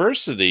the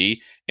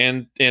university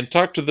and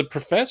talk to the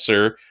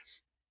professor,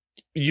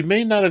 you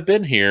may not have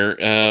been here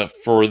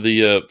for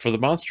the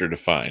monster to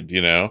find.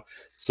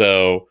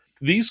 So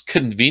these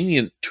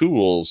convenient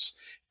tools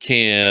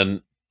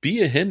can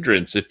be a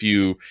hindrance if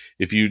you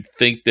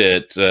think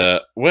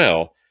that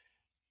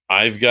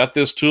I've got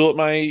this tool at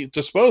my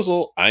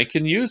disposal, I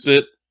can use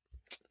it.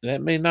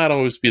 That may not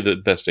always be the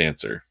best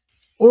answer.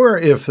 Or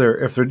if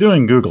they're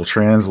doing Google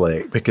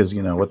Translate, because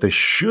what they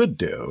should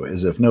do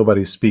is, if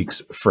nobody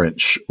speaks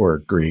French or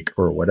Greek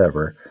or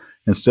whatever,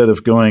 instead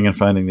of going and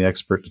finding the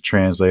expert to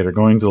translate or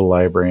going to the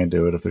library and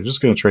do it, if they're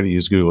just going to try to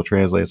use Google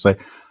Translate, it's like,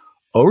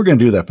 oh, we're going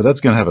to do that, but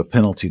that's going to have a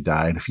penalty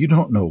die. And if you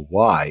don't know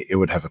why it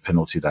would have a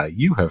penalty die,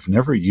 you have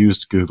never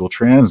used Google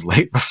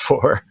Translate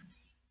before.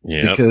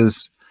 Yeah,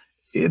 because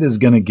it is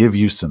going to give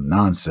you some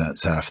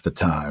nonsense half the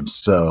time.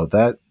 So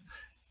that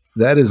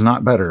is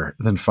not better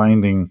than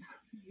finding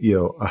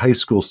a high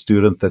school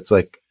student that's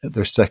like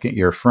their second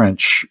year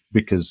French,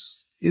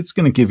 because it's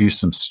going to give you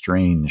some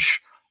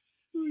strange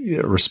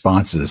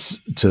responses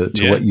to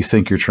what you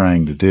think you're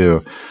trying to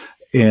do.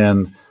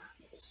 And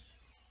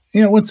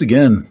once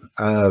again,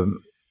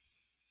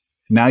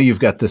 now you've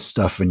got this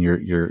stuff in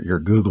your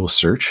Google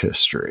search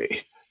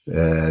history.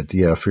 If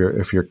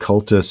your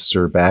cultists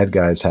or bad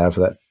guys have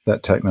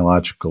that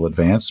technological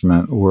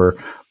advancement, or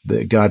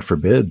God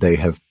forbid they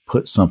have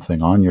put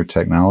something on your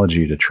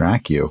technology to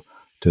track you,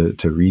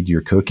 to read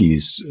your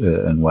cookies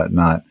and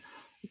whatnot,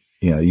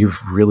 you've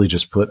really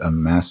just put a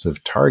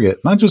massive target,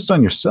 not just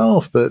on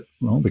yourself, but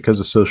because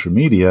of social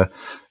media,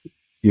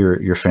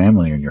 your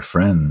family and your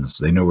friends,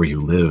 they know where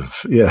you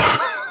live. Yeah.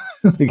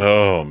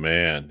 Oh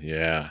man.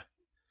 Yeah.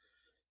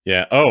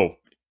 Yeah. Oh,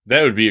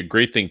 that would be a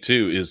great thing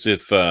too, is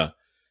if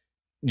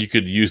you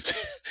could use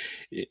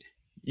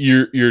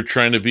you're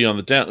trying to be on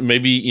the down,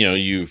 maybe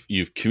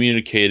you've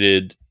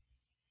communicated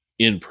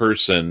in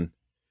person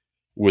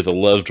with a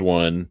loved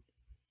one.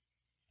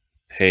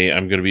 Hey,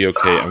 I'm going to be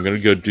okay. I'm going to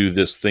go do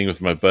this thing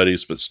with my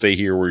buddies, but stay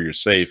here where you're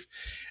safe.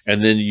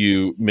 And then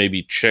you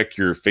maybe check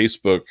your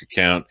Facebook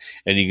account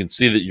and you can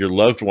see that your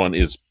loved one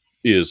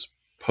is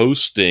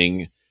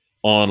posting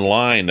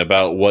online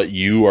about what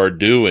you are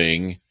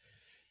doing.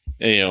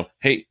 And,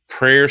 hey,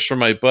 prayers for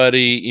my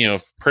buddy,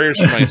 prayers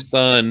for my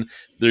son.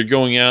 They're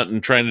going out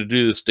and trying to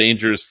do this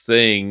dangerous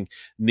thing.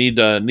 Need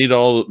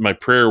all my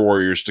prayer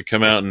warriors to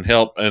come out and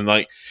help. And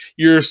like,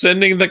 you're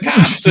sending the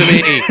cops to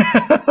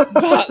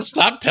me.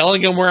 Stop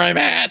telling them where I'm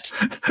at.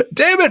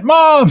 Damn it,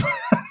 Mom.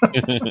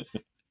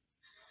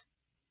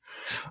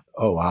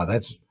 Oh wow,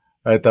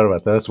 I thought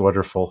about that. That's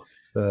wonderful.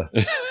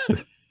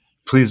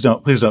 Please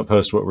don't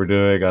post what we're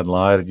doing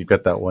online. You've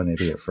got that one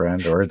idiot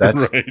friend, or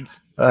that's right.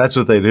 That's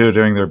what they do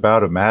during their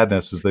bout of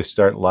madness, is they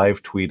start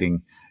live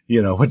tweeting,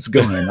 what's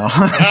going on.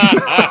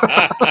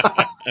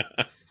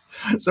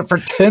 So for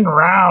 10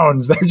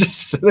 rounds, they're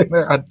just sitting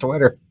there on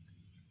Twitter.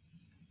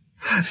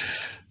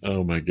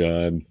 Oh my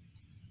God.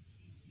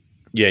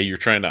 Yeah, you're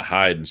trying to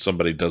hide and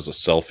somebody does a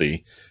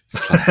selfie.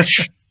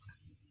 Flash.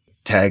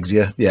 Tags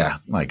you. Yeah,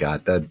 my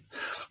God.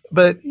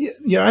 But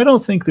I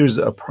don't think there's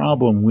a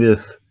problem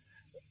with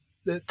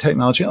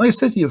technology. Like I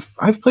said,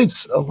 I've played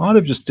a lot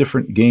of just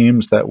different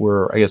games that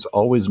were, I guess,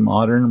 always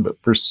modern, but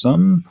for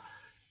some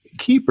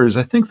keepers,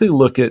 I think they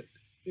look at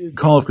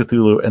Call of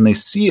Cthulhu and they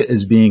see it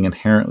as being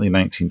inherently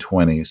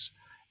 1920s,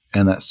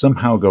 and that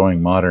somehow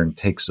going modern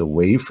takes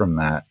away from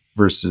that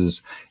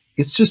versus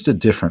it's just a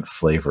different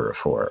flavor of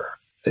horror.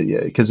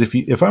 Because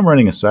if I'm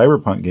running a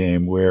cyberpunk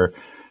game where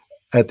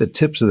at the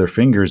tips of their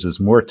fingers is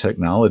more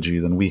technology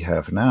than we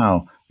have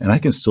now, and I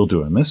can still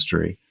do a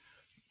mystery,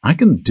 I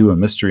can do a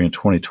mystery in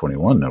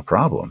 2021, no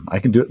problem. I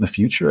can do it in the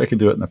future, I can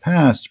do it in the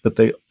past, but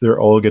they're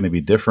all going to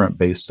be different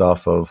based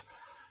off of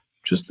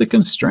just the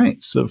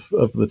constraints of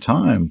the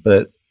time.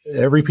 But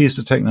every piece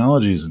of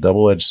technology is a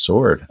double-edged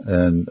sword,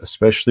 and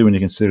especially when you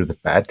consider the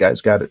bad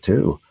guys got it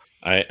too.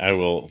 I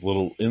will,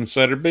 little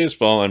insider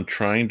baseball, I'm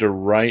trying to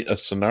write a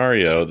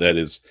scenario that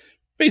is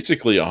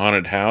basically a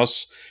haunted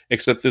house,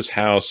 except this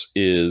house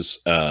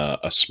is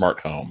a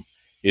smart home.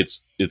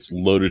 It's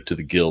loaded to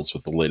the gills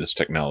with the latest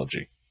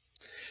technology.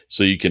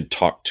 So you can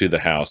talk to the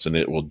house and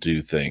it will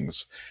do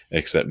things,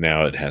 except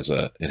now it has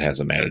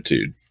an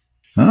attitude.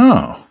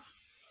 Oh.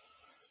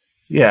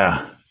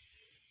 Yeah.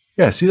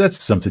 Yeah, see, that's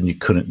something you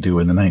couldn't do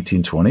in the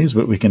 1920s,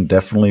 but we can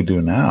definitely do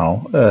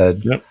now.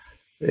 Yep.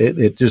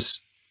 It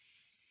just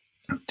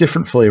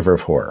different flavor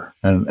of horror,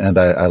 and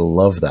I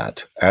love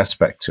that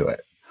aspect to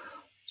it.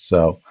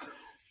 So,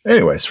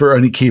 anyways, for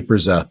any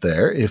keepers out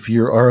there, if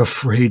you are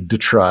afraid to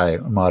try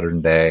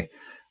modern day,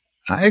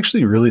 I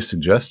actually really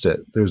suggest it.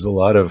 There's a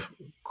lot of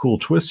cool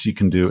twists you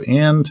can do,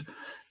 and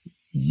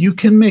you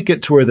can make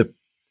it to where the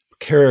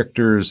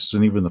characters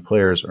and even the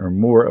players are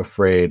more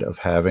afraid of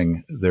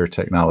having their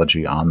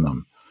technology on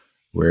them,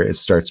 where it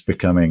starts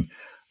becoming,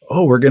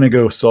 oh, we're going to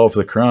go solve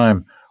the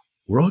crime.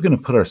 We're all going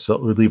to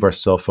leave our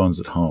cell phones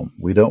at home.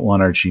 We don't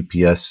want our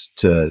GPS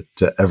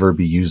to ever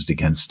be used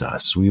against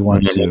us. We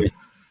want to,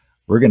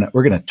 we're going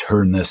to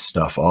turn this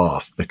stuff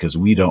off because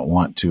we don't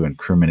want to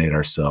incriminate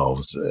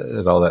ourselves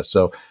and all that.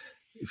 So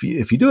if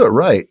you do it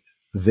right,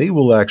 they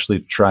will actually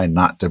try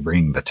not to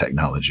bring the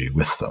technology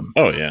with them.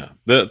 Oh yeah,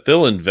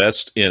 they'll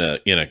invest in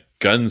a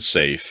gun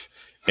safe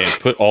and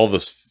put all the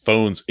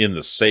phones in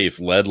the safe,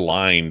 lead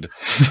lined,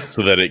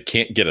 so that it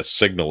can't get a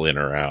signal in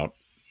or out.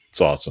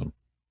 It's awesome.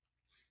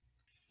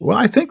 Well,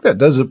 I think that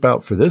does it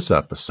about for this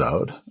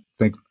episode.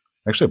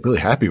 Actually, I'm really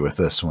happy with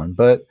this one,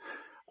 but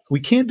we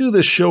can't do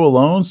this show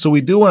alone. So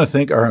we do want to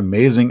thank our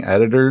amazing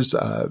editors,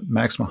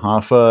 Max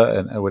Mahafa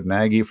and Edward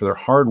Nagy, for their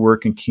hard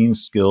work and keen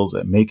skills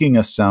at making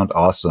us sound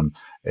awesome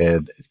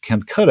and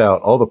can cut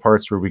out all the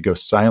parts where we go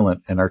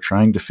silent and are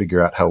trying to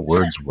figure out how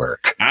words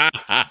work.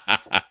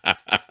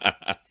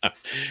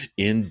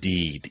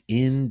 Indeed.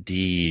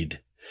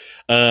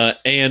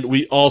 And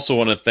we also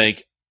want to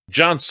thank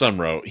Jon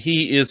Sumrow.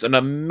 He is an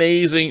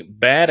amazing,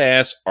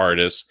 badass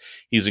artist.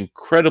 He's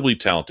incredibly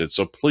talented.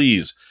 So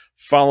please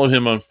follow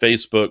him on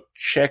Facebook,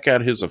 check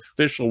out his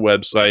official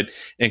website,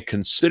 and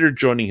consider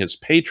joining his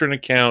Patreon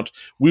account.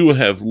 We will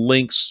have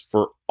links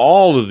for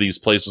all of these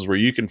places where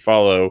you can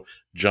follow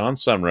Jon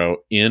Sumrow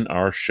in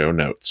our show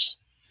notes.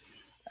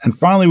 And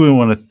finally, we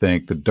want to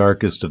thank the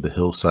Darkest of the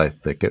Hillside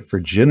Thicket for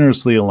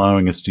generously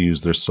allowing us to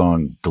use their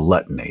song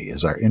Gluttony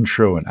as our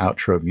intro and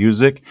outro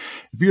music.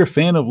 If you're a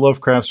fan of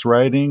Lovecraft's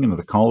writing and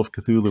the Call of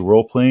Cthulhu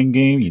role-playing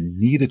game, you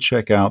need to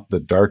check out the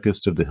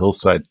Darkest of the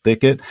Hillside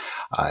Thicket.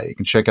 You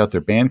can check out their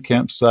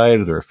Bandcamp site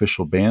or their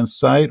official band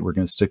site. We're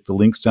going to stick the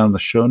links down in the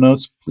show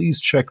notes.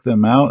 Please check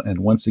them out. And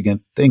once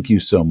again, thank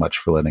you so much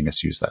for letting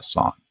us use that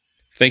song.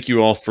 Thank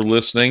you all for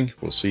listening.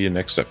 We'll see you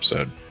next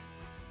episode.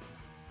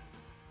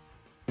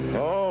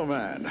 Oh,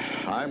 man,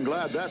 I'm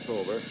glad that's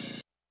over.